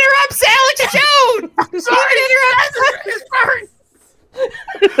even interrupts Alex Jones. Sorry.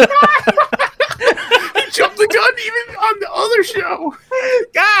 He jumped the gun even on the other show.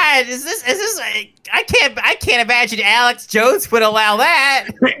 God, is this I can't imagine Alex Jones would allow that.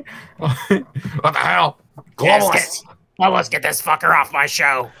 What the hell? Globalists. Let's get this fucker off my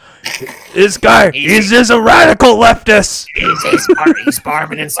show. This guy, he's just a radical leftist. He's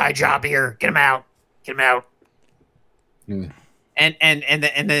farming inside job here. Get him out. Get him out. And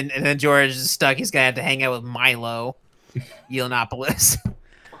then George is stuck. He's gonna have to hang out with Milo Yiannopoulos.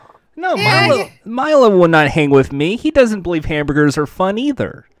 No, Milo will not hang with me. He doesn't believe hamburgers are fun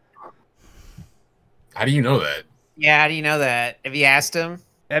either. How do you know that? Yeah, how do you know that? Have you asked him?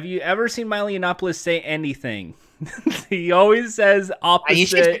 Have you ever seen Milo Yiannopoulos say anything? He always says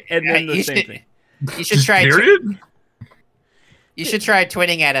opposite and then the same thing. You should try. Period? You should try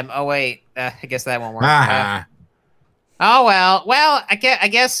twitting at him. Oh wait, I guess that won't work. Oh well. I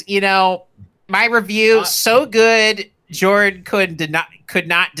guess my review so good. Jordan could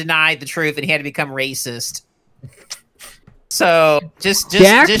not deny the truth, and he had to become racist. So just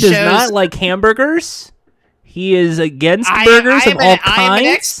Jack just does shows, not like hamburgers. He is against burgers of all kinds. I am an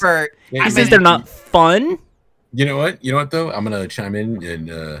expert. Yeah, He says they're not fun. You know what? Though I'm gonna chime in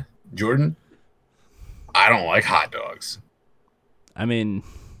and Jordan. I don't like hot dogs. I mean,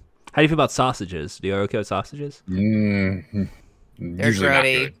 how do you feel about sausages? Do you okay with sausages? They're Usually not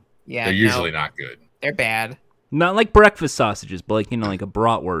grody. good. Yeah, They're usually not good. They're bad. Not like breakfast sausages, but like like a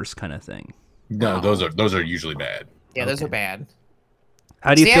bratwurst kind of thing. No, those are usually bad. Yeah, those are bad.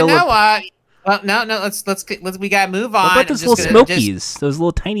 How do you feel? Well, no. Let's we gotta move on. What about those I'm little just gonna- Smokies? Those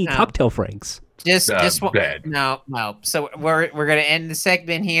little tiny cocktail franks. Just bad. No. So we're gonna end the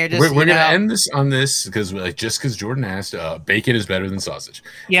segment here. Just We're gonna end this on this because because Jordan asked, bacon is better than sausage.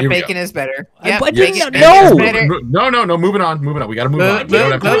 Yeah, Here we bacon go. is better. I Yeah, didn't bacon know. is better. No. Moving on. We gotta move on. We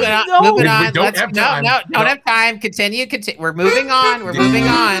don't have Moving time. on. Moving We on. don't Let's have time. no. Don't have time. Continue. We're moving on. We're moving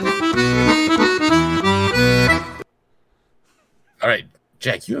on. All right,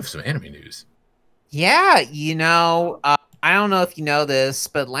 Jack, you have some anime news. Yeah, I don't know if you know this,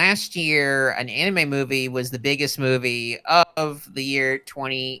 but last year an anime movie was the biggest movie of the year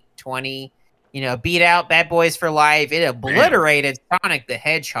 2020. Beat out Bad Boys for Life. It obliterated Sonic the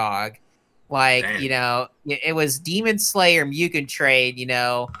Hedgehog. It was Demon Slayer Mugen Train.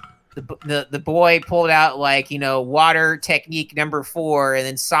 The boy pulled out water technique number 4, and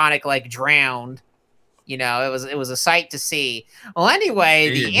then Sonic drowned. It was a sight to see. Well, anyway,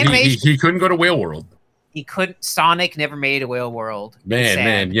 the animation he couldn't go to Whale World. he couldn't. Sonic never made a Whale World.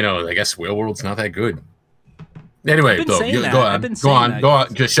 Man, I guess Whale World's not that good. Anyway, I've been saying that. go I've on. been Go saying on. that. Go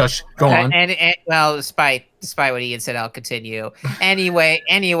on. Just shush. Go on. And well, despite what Ian said, I'll continue. Anyway,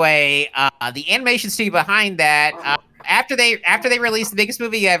 the animation studio behind that, after they released the biggest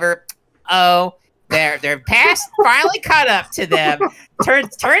movie ever, their past finally caught up to them.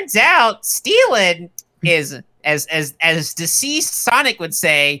 Turns out stealing is, as deceased Sonic would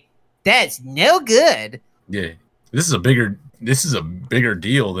say, that's no good. Yeah, this is a bigger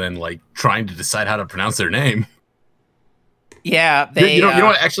deal than trying to decide how to pronounce their name. Yeah, they. You know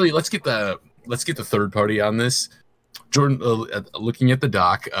what? Actually, let's get the third party on this. Jordan, looking at the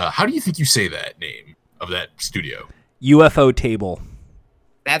doc, how do you think you say that name of that studio? UFO table.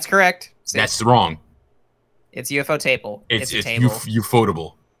 That's correct. That's wrong. It's UFO table. It's a table.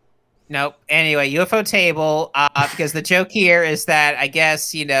 ufotable. Nope. Anyway, UFO table. Because the joke here is that I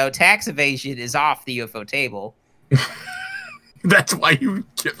guess tax evasion is off the UFO table. That's why you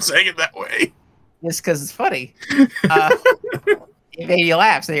kept saying it that way. Just because it's funny. It made you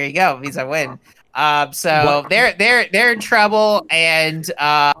laugh. So there you go. It means I win. So they're in trouble, and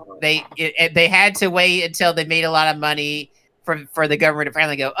they had to wait until they made a lot of money for the government to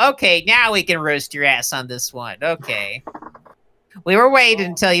finally go, okay, now we can roast your ass on this one. Okay. We were waiting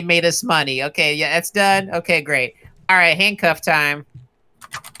until you made us money. Okay, yeah, that's done. Okay, great. All right, handcuff time.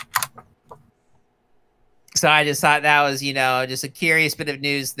 So I just thought that was, just a curious bit of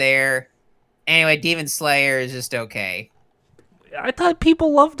news there. Anyway, Demon Slayer is just okay. I thought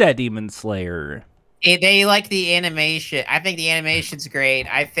people loved that Demon Slayer. They like the animation. I think the animation's great.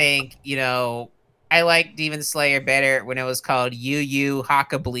 I think, I like Demon Slayer better when it was called Yu Yu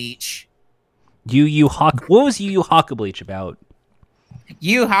Hakubleach. What was Yu Yu Hakubleach about?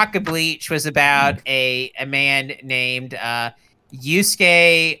 Yu Hakubleach was about a man named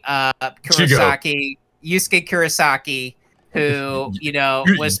Yusuke Kurosaki, who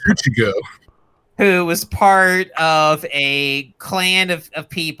Ichigo. who was part of a clan of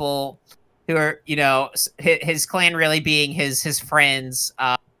people who are, his clan really being his friends,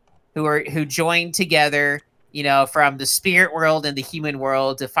 who joined together, from the spirit world and the human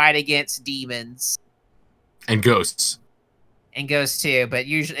world to fight against demons And ghosts. and ghosts too. But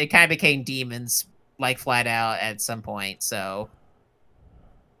usually it kind of became demons, like flat out at some point. So,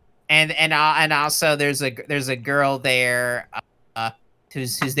 and also there's a girl there,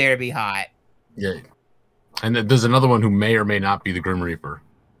 who's there to be hot. Yeah. And then there's another one who may or may not be the Grim Reaper.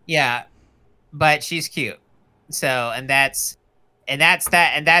 Yeah, but she's cute. So, and that's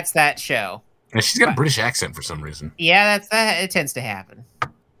that show. And she's got a British accent for some reason. Yeah, it tends to happen.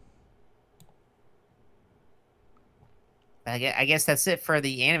 I guess that's it for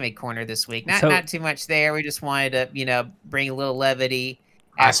the anime corner this week. Not too much there. We just wanted to, bring a little levity.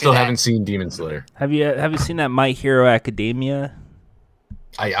 I still haven't seen Demon Slayer. Have you seen that My Hero Academia?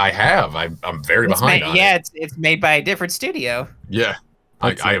 I have. I'm very behind on it. Yeah, it's made by a different studio. Yeah.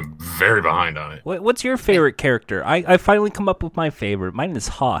 I am very behind on it. What's your favorite character? I finally come up with my favorite. Mine is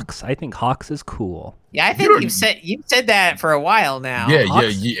Hawks. I think Hawks is cool. Yeah, I think you've said that for a while now. Yeah,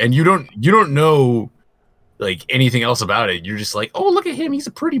 Hawks? and you don't know like anything else about it. You're just like, oh, look at him. He's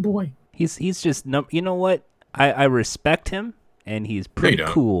a pretty boy. He's just you know what? I respect him, and he's pretty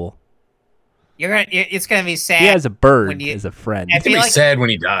cool. It's gonna be sad. He has a bird as a friend. It's gonna be sad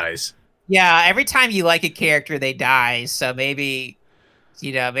when he dies. Yeah, every time you like a character, they die. So maybe.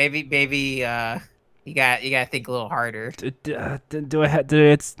 Maybe you got to think a little harder. Do I have?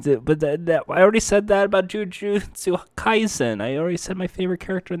 I already said that about Jujutsu Kaisen. I already said my favorite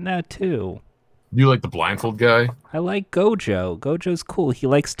character in that too. You like the blindfold guy? I like Gojo. Gojo's cool. He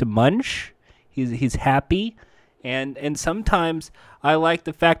likes to munch. He's happy, and sometimes I like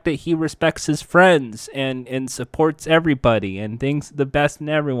the fact that he respects his friends and supports everybody and thinks the best in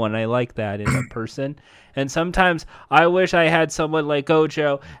everyone. I like that in a person. And sometimes I wish I had someone like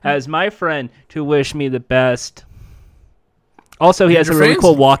Gojo as my friend to wish me the best. Also, he has a really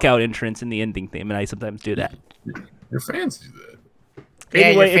cool walkout entrance in the ending theme, and I sometimes do that. Your fans do that.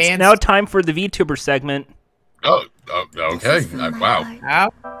 Anyway, it's now time for the VTuber segment. Oh okay. Wow.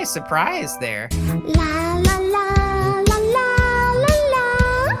 Oh, surprise there.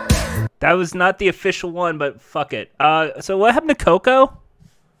 That was not the official one, but fuck it. So what happened to Coco?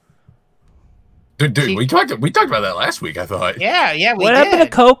 Dude, we talked about that last week, I thought. Yeah, we did. What happened to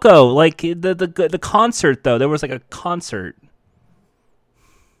Coco? Like the concert though, there was like a concert.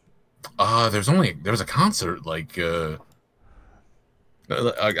 There was a concert like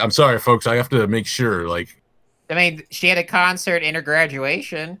I'm sorry folks, I have to make sure she had a concert in her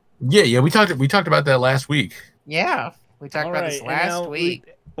graduation. Yeah, we talked about that last week. Yeah, we talked about this last week.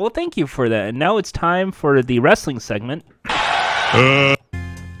 Well, thank you for that. And now it's time for the wrestling segment.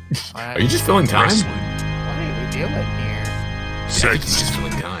 Are you just filling time? What are we doing here? I think he's just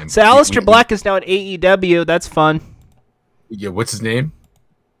filling time. So Aleister Black is now at AEW. That's fun. Yeah, what's his name?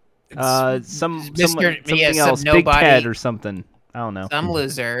 Something else. Nobody. Big Ted or something. I don't know. Some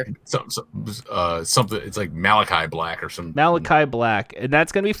loser. Something. It's like Malachi Black or something. Malachi Black, and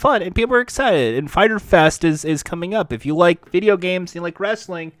that's gonna be fun, and people are excited. And Fyter Fest is coming up. If you like video games and you like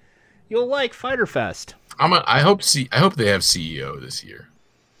wrestling, you'll like Fyter Fest. I hope they have CEO this year.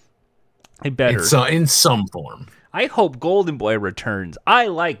 I better. In some form. I hope Golden Boy returns. I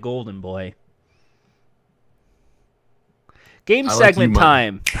like Golden Boy. Game segment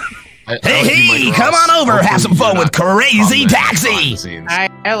time. Hey, come on over, have some fun with Crazy Taxi.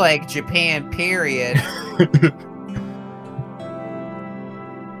 I like Japan, period.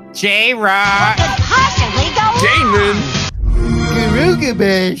 J-Rock. Damon.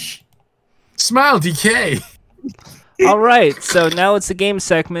 Garugabash. Smile DK. All right, so now it's the game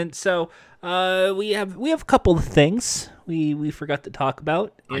segment. So we have a couple of things we forgot to talk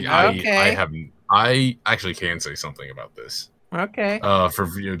about. I actually can say something about this. Okay. For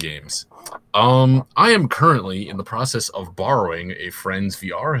video games. I am currently in the process of borrowing a friend's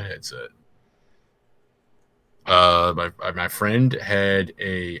VR headset. My friend had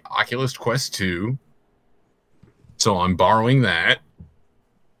a Oculus Quest 2, so I'm borrowing that.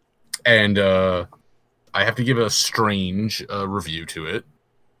 And I have to give a strange review to it.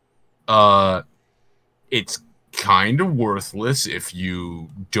 It's kind of worthless if you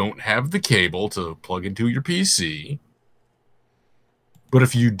don't have the cable to plug into your PC. But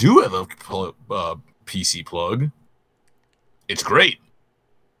if you do have a PC plug, it's great.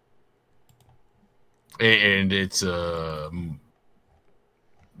 And it's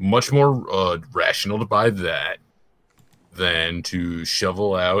much more rational to buy that than to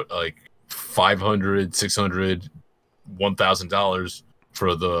shovel out like $500, $600, $1,000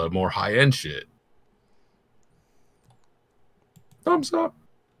 for the more high end shit. Thumbs up.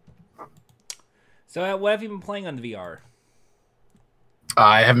 So, what have you been playing on the VR?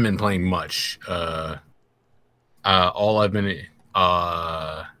 I haven't been playing much. All I've been,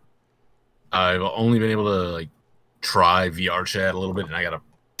 I've only been able to like try VR chat a little bit, and I gotta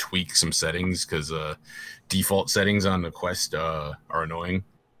tweak some settings because default settings on the Quest are annoying.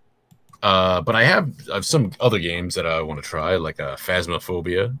 But I have some other games that I want to try, like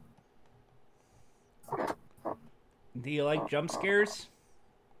Phasmophobia. Do you like jump scares?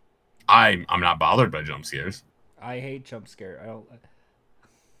 I'm not bothered by jump scares. I hate jump scare. I don't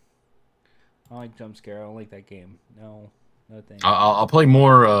like jump scare. I don't like that game. No thing. I'll play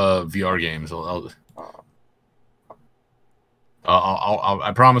more VR games.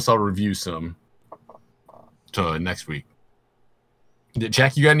 I promise I'll review some to next week.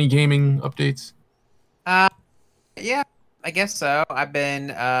 Jack, you got any gaming updates? Yeah, I guess so. I've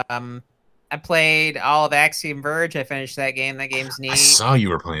been I played all of Axiom Verge. I finished that game. That game's neat. I saw you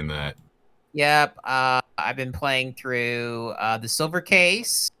were playing that. Yep. I've been playing through the Silver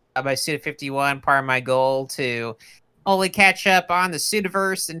Case by Suda51. Part of my goal to only catch up on the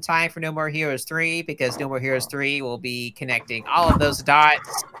Sudaverse in time for No More Heroes 3, because No More Heroes 3 will be connecting all of those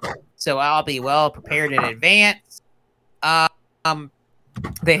dots. So I'll be well prepared in advance.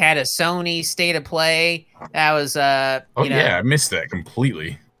 They had a Sony State of Play. That was I missed that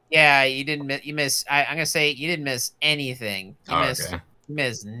completely. Yeah, you didn't. You miss. I'm gonna say you didn't miss anything. You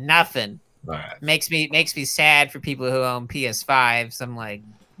miss nothing. All right. Makes me sad for people who own PS5s. I'm like,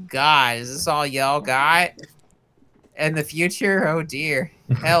 God, is this all y'all got in the future? Oh dear,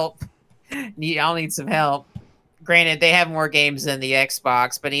 help! I'll need some help. Granted, they have more games than the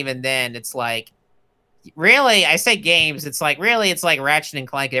Xbox, but even then, it's like, really, I say games. It's like Ratchet and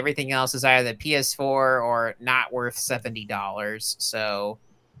Clank. Everything else is either the PS4 or not worth $70. So,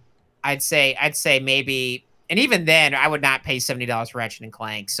 I'd say maybe. And even then, I would not pay $70 for Ratchet and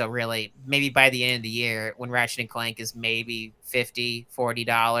Clank. So really, maybe by the end of the year, when Ratchet and Clank is maybe $50,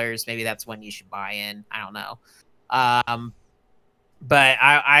 $40, maybe that's when you should buy in. I don't know. But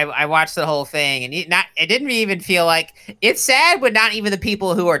I watched the whole thing, and it didn't even feel like, it's sad when not even the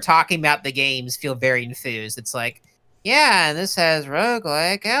people who are talking about the games feel very enthused. It's like, yeah, this has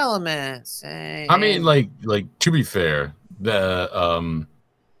roguelike elements. I mean, like to be fair, the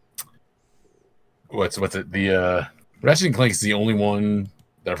what's it? The Ratchet and Clank is the only one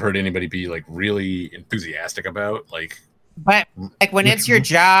that I've heard anybody be like really enthusiastic about. But like when it's your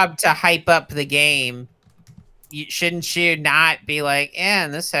job to hype up the game, shouldn't you not be like, yeah,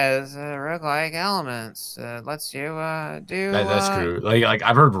 and this has roguelike elements. Lets you do. That's true. Like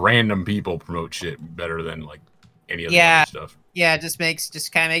I've heard random people promote shit better than like any other stuff. Yeah, just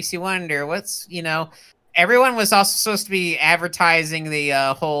kind of makes you wonder what's, Everyone was also supposed to be advertising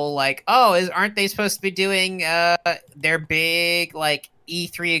the whole like, aren't they supposed to be doing their big like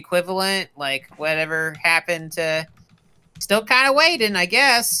E3 equivalent, like whatever happened to? Still kind of waiting, I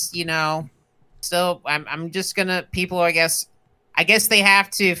guess. Still, I'm just gonna people. I guess they have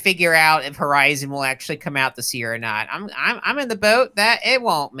to figure out if Horizon will actually come out this year or not. I'm in the boat that it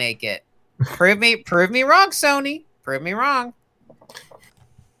won't make it. Prove me wrong, Sony. Prove me wrong.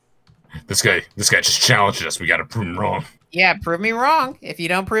 This guy just challenged us. We got to prove him wrong. Yeah, prove me wrong. If you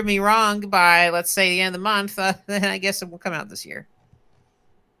don't prove me wrong by, let's say, the end of the month, then I guess it will come out this year.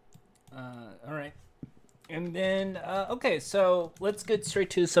 All right. And then, okay, so let's get straight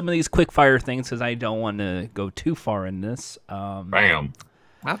to some of these quick fire things because I don't want to go too far in this. Bam.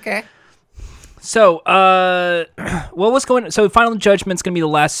 Okay. So, what was going on? So, Final Judgment's going to be the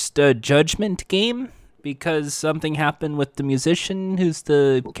last Judgment game because something happened with the musician who's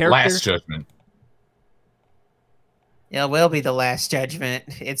the character? Last Judgment. It will be the Last Judgment.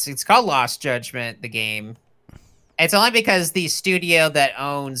 It's called Lost Judgment, the game. It's only because the studio that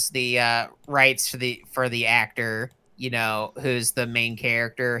owns the rights for the actor, who's the main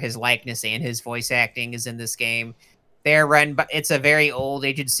character, his likeness and his voice acting is in this game. They're run by, it's a very old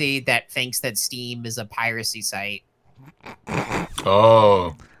agency that thinks that Steam is a piracy site.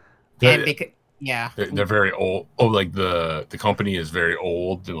 Oh. Yeah. They're very old. Oh, like the company is very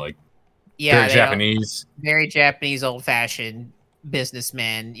old and like very Japanese. Very Japanese, old-fashioned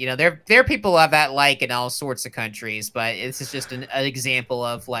businessmen. They're people of that like in all sorts of countries, but this is just an example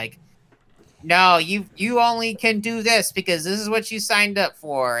of like, no, you only can do this because this is what you signed up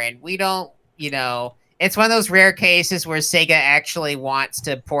for, and we don't, it's one of those rare cases where Sega actually wants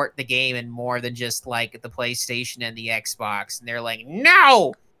to port the game in more than just like the PlayStation and the Xbox, and they're like,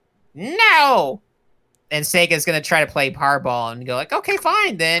 no, and Sega's gonna try to play hardball and go like, okay,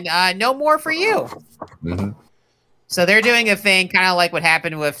 fine, then no more for you. Mhm. So they're doing a thing kind of like what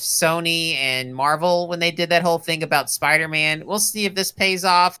happened with Sony and Marvel when they did that whole thing about Spider-Man. We'll see if this pays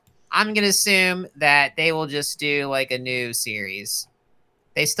off. I'm going to assume that they will just do like a new series.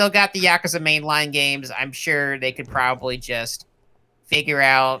 They still got the Yakuza mainline games. I'm sure they could probably just figure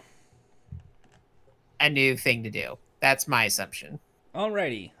out a new thing to do. That's my assumption.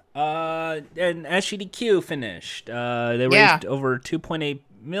 Alrighty. And SGDQ finished. They Yeah. raised over 2.8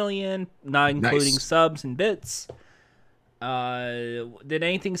 million, not including Nice. subs and bits. Did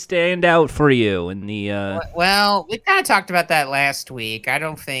anything stand out for you in the? Well, we kind of talked about that last week. I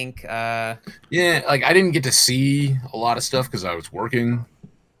don't think Yeah, like I didn't get to see a lot of stuff because I was working.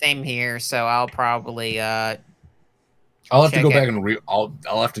 same here. So I'll probably I'll have to Check go it. back and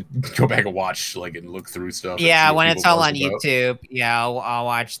I'll have to go back and watch like and look through stuff. and see yeah, what when people it's all post on about. YouTube, yeah, I'll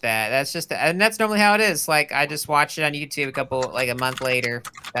watch that. That's just, and that's normally how it is. Like I just watch it on YouTube a month later.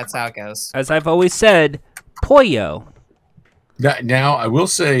 That's how it goes. As I've always said, Poyo. Now, I will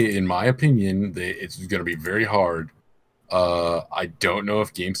say, in my opinion, that it's going to be very hard. I don't know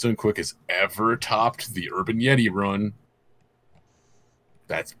if Games Done Quick has ever topped the Urban Yeti run.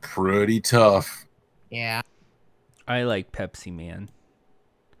 That's pretty tough. Yeah. I like Pepsi Man.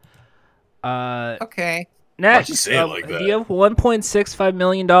 Okay. Next, you say it like that? do you have $1.65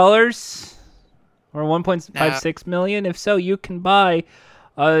 million or 1.56 million? If so, you can buy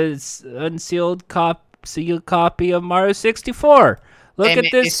a unsealed sealed copy of Mario 64. Look They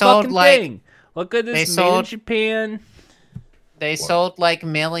at this sold, fucking like- thing. Look at they this made in sold- Japan. They sold like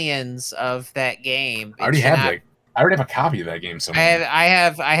millions of that game. I already It should have not- that. I already have a copy of that game somewhere. I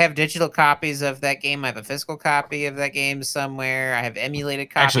have digital copies of that game. I have a physical copy of that game somewhere. I have emulated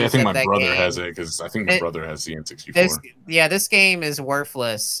copies. Actually, I think of my that brother game. has it because I think my It- brother has the N64. This game is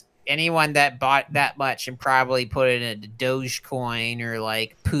worthless. Anyone that bought that much and probably put it in a Dogecoin or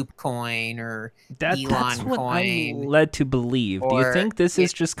like Poop Coin or That's Elon what coin I'm led to believe. Do you or think this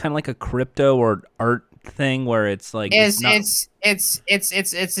is just kind of like a crypto or art thing where it's like it's not-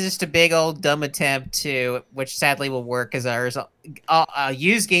 it's just a big old dumb attempt to, which sadly will work because there's a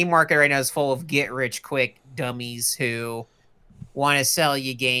used game market right now is full of get rich quick dummies who want to sell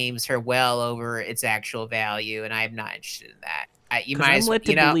you games for well over its actual value, and I'm not interested in that. You 'Cause might I'm as led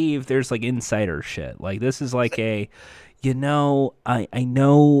to you know. believe there's like insider shit. Like this is like I know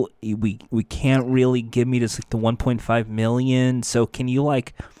we can't really give me just like the 1.5 million. So can you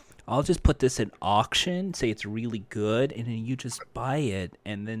like, I'll just put this in auction, say it's really good, and then you just buy it,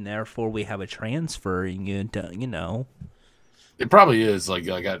 and then therefore we have a transfer, and you know. It probably is like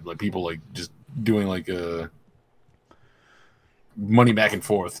I got like people like just doing like money back and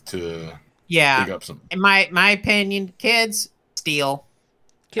forth to Yeah, pick up some. in my opinion, kids steal.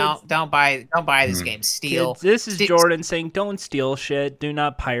 Kids, Don't buy this game. Steal. kids, this is Ste- Jordan saying, don't steal shit, do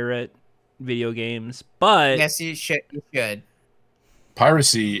not pirate video games, but Yes, you should. You should.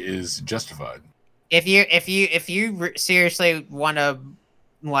 Piracy is justified. If you seriously want to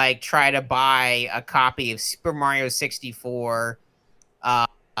like try to buy a copy of Super Mario 64,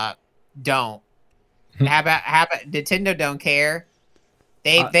 don't. How about Nintendo don't care.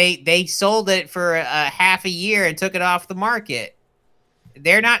 They sold it for a half a year and took it off the market.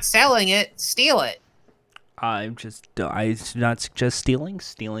 They're not selling it. Steal it. I not suggest stealing.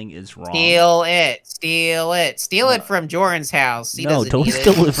 Stealing is wrong. Steal it. Steal it. Steal it from Jordan's house. He No, doesn't don't need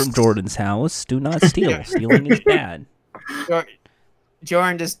steal it from Jordan's house. Do not steal. Stealing is bad.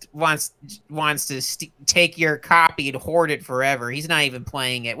 Jordan just wants to take your copy and hoard it forever. He's not even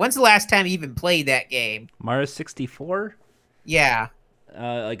playing it. When's the last time you even played that game? Mario 64, Yeah.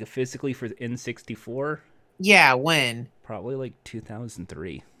 like physically for N64, Yeah, when? probably like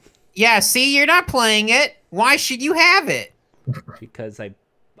 2003, Yeah, see, you're not playing it. Why should you have it? because I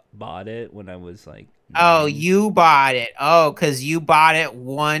bought it when I was like. Oh, 9. you bought it. Oh, because you bought it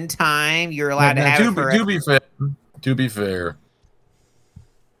one time. You're allowed to Now, have it for. to be fair,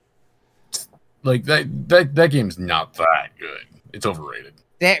 like that game's not that good. It's overrated.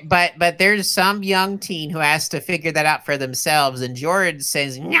 But there's some young teen who has to figure that out for themselves, and Jordan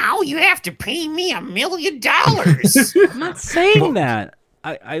says, "No, you have to pay me $1 million." I'm not saying that.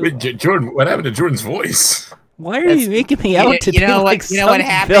 Wait, Jordan, what happened to Jordan's voice? Why are you making me out to you be know like what- you know what some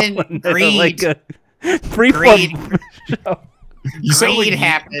happened? villain in, Greed. like a freeform Greed. show? You sound Greed like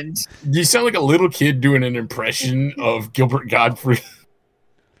happened. you sound like a little kid doing an impression of Gilbert Godfrey.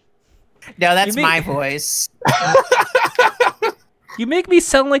 No, that's You my mean- voice. You make me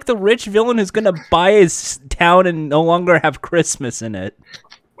sound like the rich villain who's gonna buy his town and no longer have Christmas in it.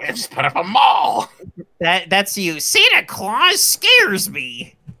 We have to put up a mall. That's you. Santa Claus scares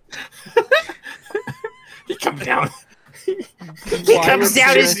me. comes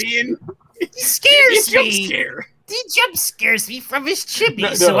down his. He scares me. Scare. He jump scares me from his chimney.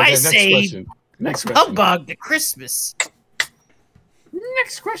 No, so I next say, question. Next question. humbug to Christmas.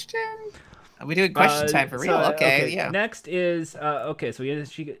 Next question. Are we doing question time for real? Okay, yeah. Next is okay. So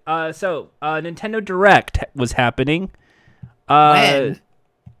Nintendo Direct was happening. When?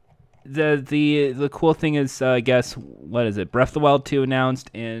 The cool thing is, I guess, what is it? Breath of the Wild 2 announced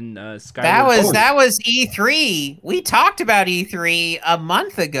in Skyward. That was E3. We talked about E3 a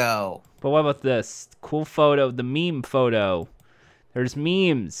month ago. But what about this cool photo? The meme photo. There's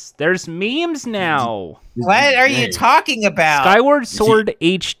memes. There's memes now. What are you talking about? Skyward Sword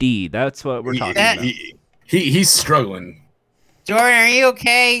HD. That's what we're talking about. He's struggling. Jordan, are you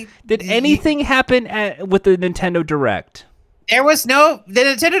okay? Did anything happen with the Nintendo Direct? There was no. The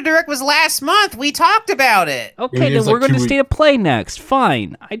Nintendo Direct was last month. We talked about it. Okay, It then was we're like going to 2 State of Play next.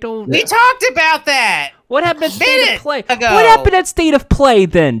 Fine. I don't. We talked about that. What happened at State minute of Play? ago. What happened at State of Play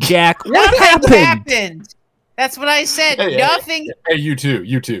then, Jack? What Nothing happened? happened. That's what I said. Hey, Nothing. Hey, you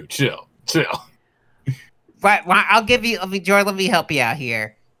too. Chill. Right. Well, I'll give you. Jordan, let me help you out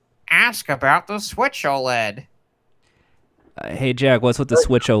here. Ask about the Switch OLED. Hey, Jack, what's with the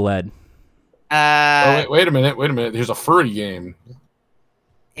Switch OLED? Wait a minute. There's a furry game.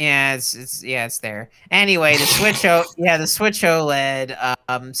 Yeah, it's there. Anyway, the Switch the Switch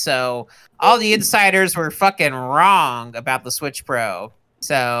OLED. So all the insiders were fucking wrong about the Switch Pro.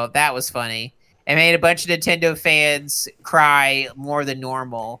 So that was funny. It made a bunch of Nintendo fans cry more than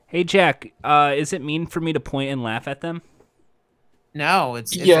normal. Hey, Jack, is it mean for me to point and laugh at them? No,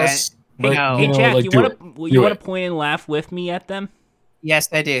 it's Yes. But, No. Hey, you know, Jack, like, you do want it. to Do it. point and laugh with me at them? Yes,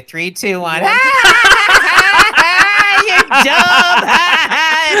 I do. 3, 2, 1. You dumb!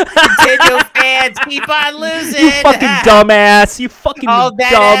 Nintendo fans keep on losing. You fucking dumbass! You fucking Hold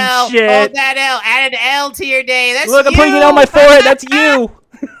that dumb L. shit! Hold that L. Add an L to your name. That's Look, I'm you. putting it on my forehead. That's you.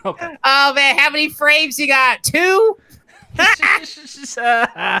 Okay. Oh man, how many frames you got? 2?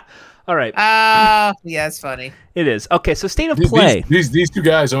 All right, Yeah, that's funny. it is okay. So State of Play. These two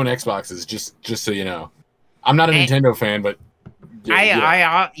guys own Xboxes. Just so you know, I'm not a Hey. Nintendo fan, but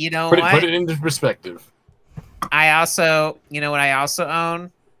I you know put what? it into perspective. I also, you know what I also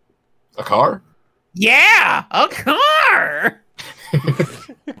own? A car. Yeah, a car.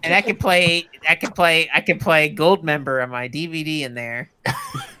 And I can play Gold Member on my DVD in there.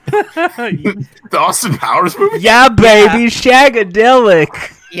 The Austin Powers movie. Yeah, baby,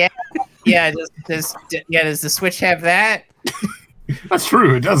 Shagadelic. Yeah, does the Switch have that? That's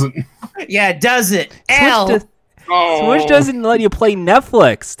true. It doesn't. Yeah, it does it. Switch, L. Switch doesn't let you play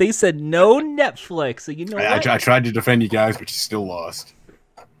Netflix. They said no Netflix. So you know what? I tried to defend you guys, but you still lost.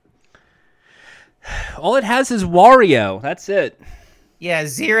 All it has is Wario. That's it. Yeah,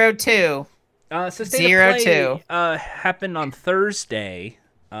 0-2. So State 0-2. of Play happened on Thursday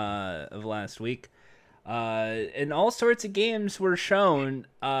of last week. And all sorts of games were shown.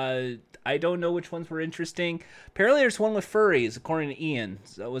 I don't know which ones were interesting. Apparently, there's one with furries, according to Ian.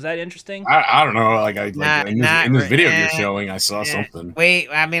 So was that interesting? I don't know. In this video eh, you're showing, I saw something. Wait,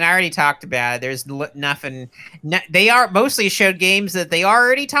 I mean, I already talked about it. There's nothing. They are mostly showed games that they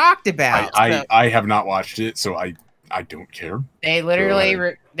already talked about. So I have not watched it, so I don't care. they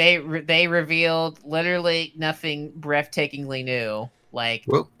literally they revealed literally nothing breathtakingly new. Like,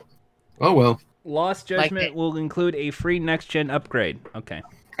 Well, oh well. Lost Judgment will include a free next-gen upgrade. Okay.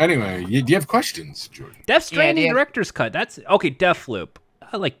 Anyway, do you have questions, Jordan? Death Stranding Yeah, Director's Cut. That's okay. Deathloop.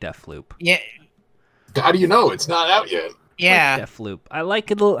 I like Deathloop. yeah, How do you know it's not out yet? yeah. Deathloop. I like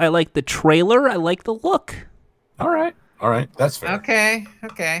it. I like the trailer. I like the look. All right, that's fair. Okay.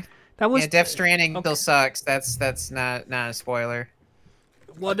 That was Yeah, Death Stranding okay. still sucks. That's not a spoiler.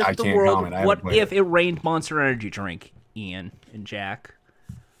 What I if the can't world? comment. I haven't What played if it rained Monster Energy drink? Ian and Jack.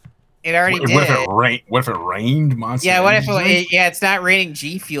 It already What did. if it rained? What if it rained Monster? Yeah, what if Energy it's not raining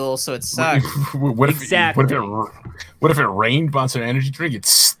G Fuel, so it sucks. drink? What if Exactly. What if it rained Monster Energy drink? It'd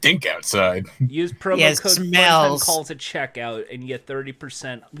stink outside. Use promo Yeah, it code smells. calls at checkout and you get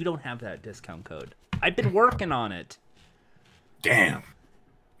 30%. We don't have that discount code. I've been working on it. Damn.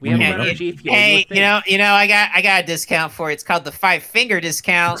 We haven't Yeah, run out Hey, of G Fuel. hey, you know, I got a discount for it. It's called the 5-finger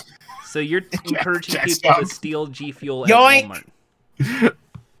discount. So you're encouraging Jack, people to stop. steal G Fuel at Yoink. Walmart.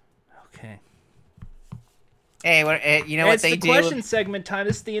 Okay. Hey, what you know what It's they the do? question segment time.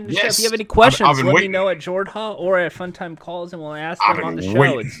 This is the end of the show. If Yes. you have any questions, I've been let me waiting. know at Jordha or at Funtime Calls, and we'll ask I've them on the been show.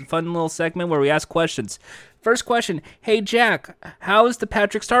 waiting. It's a fun little segment where we ask questions. First question: Hey Jack, how is the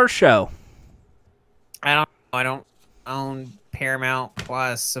Patrick Star show? I don't own Paramount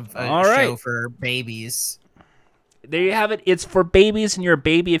Plus, a All right. show for babies. There you have it. It's for babies, and you're a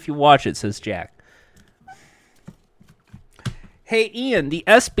baby if you watch it, says Jack. Hey, Ian, the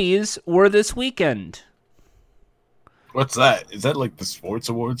ESPYs were this weekend. What's that? Is that like the sports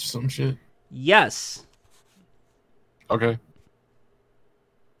awards or some shit? Yes. Okay.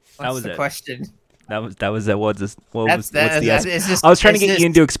 What's was the it. question? That was it. What's the That's ESPYs? I was trying to get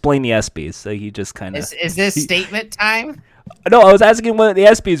Ian to explain the ESPYs, so he just kind of... Is this statement time? No, I was asking what the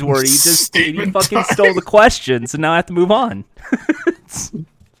ESPYs were. He just Statement fucking time. stole the question, so now I have to move on.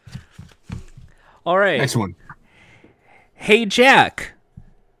 All right. Next one. Hey, Jack.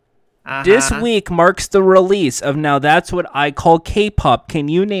 Uh-huh. This week marks the release of Now That's What I Call K-Pop. Can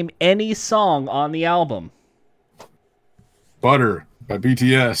you name any song on the album? Butter by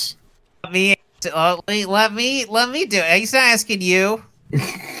BTS. Let me do it. He's not asking you.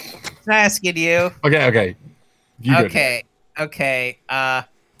 He's not asking you. Okay. You go. Okay.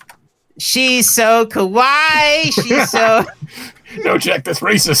 She's so kawaii. She's so No, Jack, that's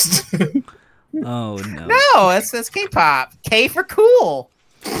racist. Oh, no. no. That's K-pop. K for cool.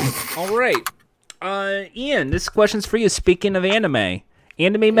 All right. Ian, this question's for you. Speaking of anime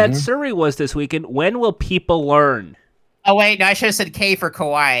Matsuri was this weekend. When will people learn? Oh wait, no, I should have said K for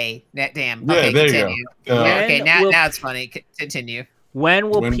kawaii. Damn. Yeah, Okay, there you continue. go. Yeah, okay, now will- it's funny. Continue. When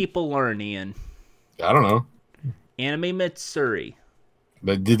will When- people learn, Ian? I don't know. Anime Matsuri.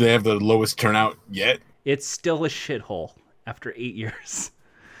 But did they have the lowest turnout yet? It's still a shithole after 8 years.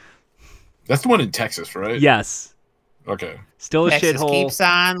 That's the one in Texas, right? Yes. Okay. Still a Texas shithole. keeps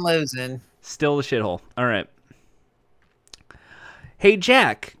on losing. Still a shithole. All right. Hey,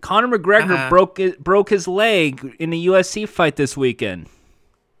 Jack. Conor McGregor Uh-huh. broke his leg in a USC fight this weekend.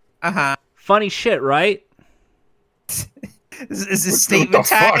 Uh-huh. Funny shit, right? Is this What statement the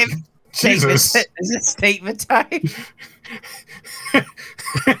fuck? time? Jesus. Is it statement time?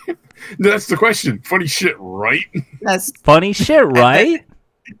 That's the question. Funny shit, right? That's Funny shit, right?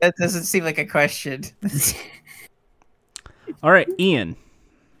 that doesn't seem like a question. All right, Ian.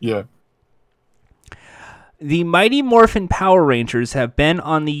 Yeah. The Mighty Morphin Power Rangers have been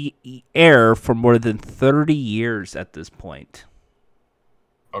on the air for more than 30 years at this point.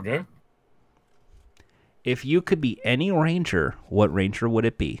 Okay. If you could be any ranger, what ranger would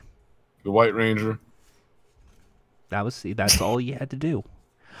it be? The White Ranger. That's all you had to do.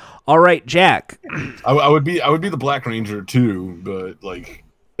 All right, Jack. I would be the Black Ranger too, but like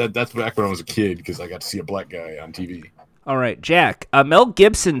that's back when I was a kid because I got to see a black guy on TV. All right, Jack. Mel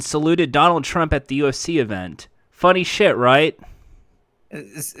Gibson saluted Donald Trump at the UFC event. Funny shit, right?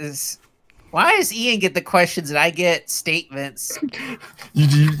 Why does Ian get the questions and I get statements?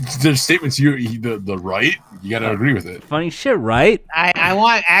 There's statements the right. You got to agree with it. Funny shit, right? I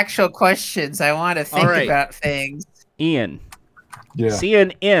want actual questions. I want to think All right. about things. Ian. Yeah.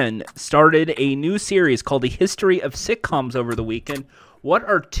 CNN started a new series called The History of Sitcoms over the weekend. What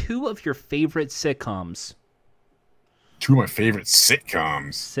are two of your favorite sitcoms? Two of my favorite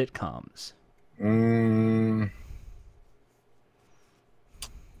sitcoms. Sitcoms.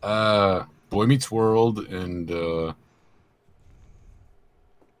 Boy Meets World and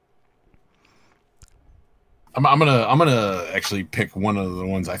I'm gonna actually pick one of the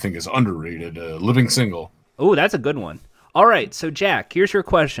ones I think is underrated. Living Single. Oh, that's a good one. All right, so Jack, here's your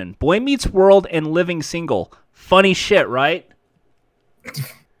question. Boy Meets World and Living Single. Funny shit, right?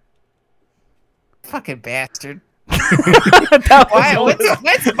 Fucking bastard. That was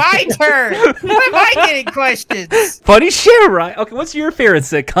What's my turn? Why am I getting questions? funny shit, right? Okay, what's your favorite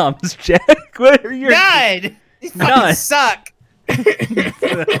sitcoms, Jack? What are your None. These fucking None. suck.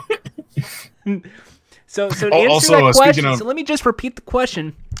 So to Oh, answer also, that question, speaking of- so let me just repeat the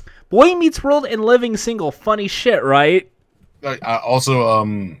question. Boy Meets World and Living Single. Funny shit, right? Also,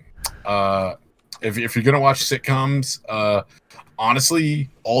 if you're gonna watch sitcoms, honestly,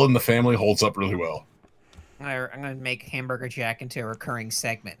 All in the Family holds up really well. I'm gonna make Hamburger Jack into a recurring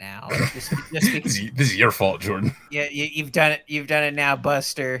segment now. Just because, This is your fault, Jordan. yeah, you've done it. You've done it now,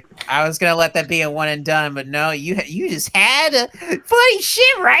 Buster. I was gonna let that be a one and done, but no, you just had a funny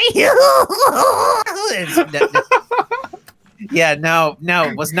shit, right? Yeah, no,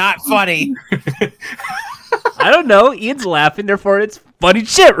 it was not funny. I don't know. Ian's laughing, therefore it's funny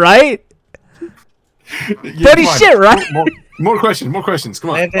shit, right? Yeah, Funny come on. shit, right? More questions.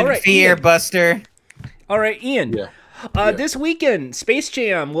 Come on. Live in Alright, fear, Ian. Buster. All right, Ian. Yeah. Yeah. This weekend, Space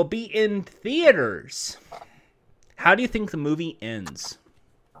Jam will be in theaters. How do you think the movie ends?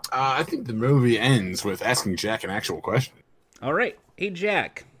 I think the movie ends with asking Jack an actual question. All right. Hey,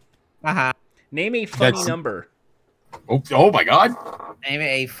 Jack. Uh-huh. Name a funny That's- number. Oh my God! Name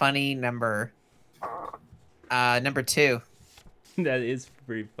a funny number. Number 2. That is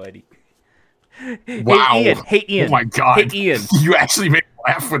pretty funny. Wow! Hey, Ian. Oh my God! Hey, Ian. You actually made me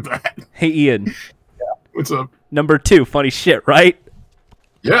laugh with that. Hey, Ian. What's up? Number 2, funny shit, right?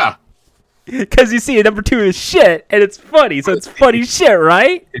 Yeah. Because you see, number 2 is shit, and it's funny, so it's funny shit,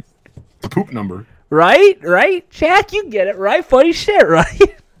 right? It's the poop number. Right? Jack, you get it, right? Funny shit, right?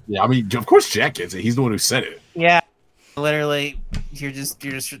 Yeah, I mean, of course Jack gets it. He's the one who said it. Yeah. Literally, you're just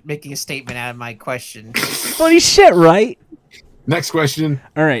making a statement out of my question. Funny shit, right? Next question.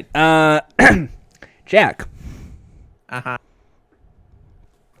 All right. Jack. Uh-huh.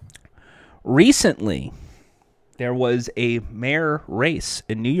 Recently, there was a mayor race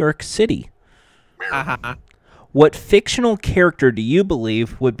in New York City. Uh-huh. What fictional character do you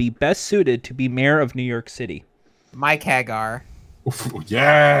believe would be best suited to be mayor of New York City? Mike Hagar. Oof,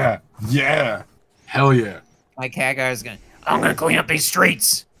 yeah. Hell yeah. Mike Hagar is I'm gonna clean up these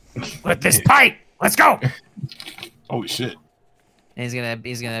streets with this pipe. Let's go. Holy shit. he's gonna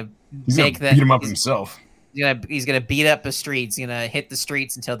He's make gonna beat him up himself. He's gonna beat up the streets. He's gonna hit the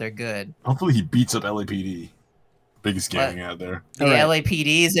streets until they're good. Hopefully he beats up LAPD. Biggest gang out there. The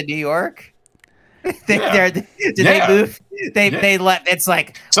LAPDs in New York. Yeah. They move? They let. It's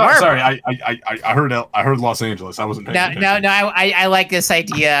like. Sorry. I heard Los Angeles. I wasn't. No. I like this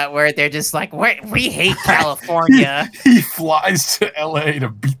idea where they're just like, we hate California. he flies to LA to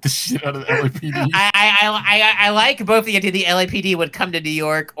beat the shit out of the LAPD. I like both the idea the LAPD would come to New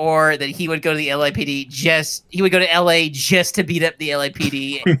York, or that he would go to the LAPD he would go to LA just to beat up the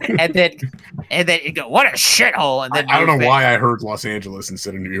LAPD, and then you go, what a shithole. And then I don't know why I heard Los Angeles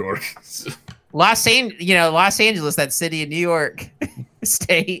instead of New York. Los Angeles, that city in New York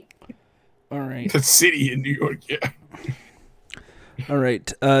state. All right. The city in New York, yeah. All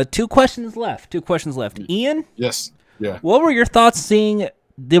right. 2 questions left. Ian? Yes. Yeah. What were your thoughts seeing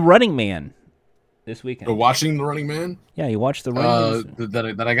The Running Man this weekend? Watching The Running Man? Yeah, you watched The Running Man.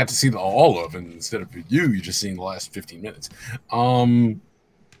 That I got to see all of, and instead of you just seeing the last 15 minutes. I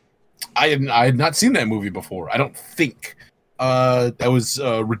had not seen that movie before. I don't think. That was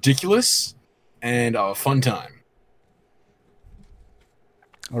ridiculous and a fun time.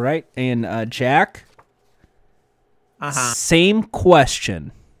 All right. And Jack? Uh-huh. Same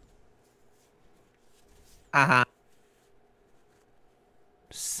question. Uh-huh.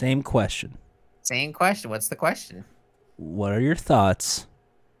 Same question. Same question. What's the question? What are your thoughts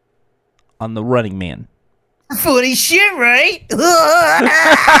on The Running Man? Funny shit, right?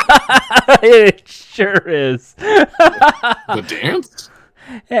 It sure is. The dance?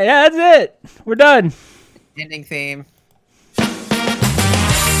 Yeah, that's it. We're done. Ending theme.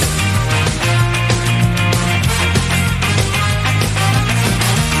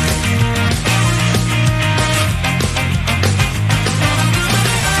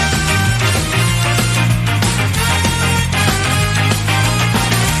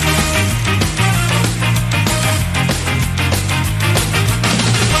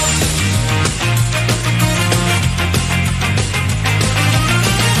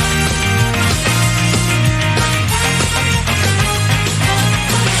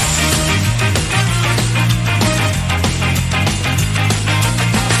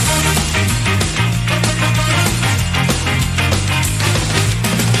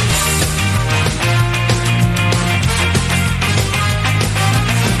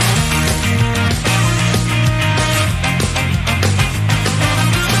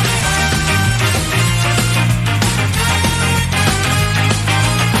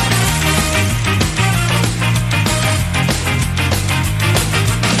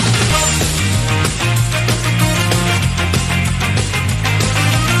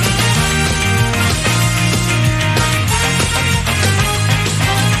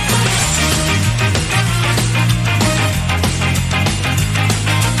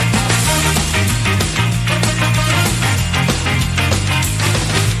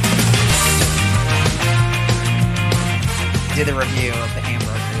 Did a review of the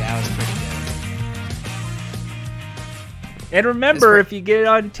hamburger. That was pretty good. And remember, if you get it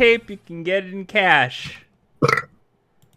on tape, you can get it in cash.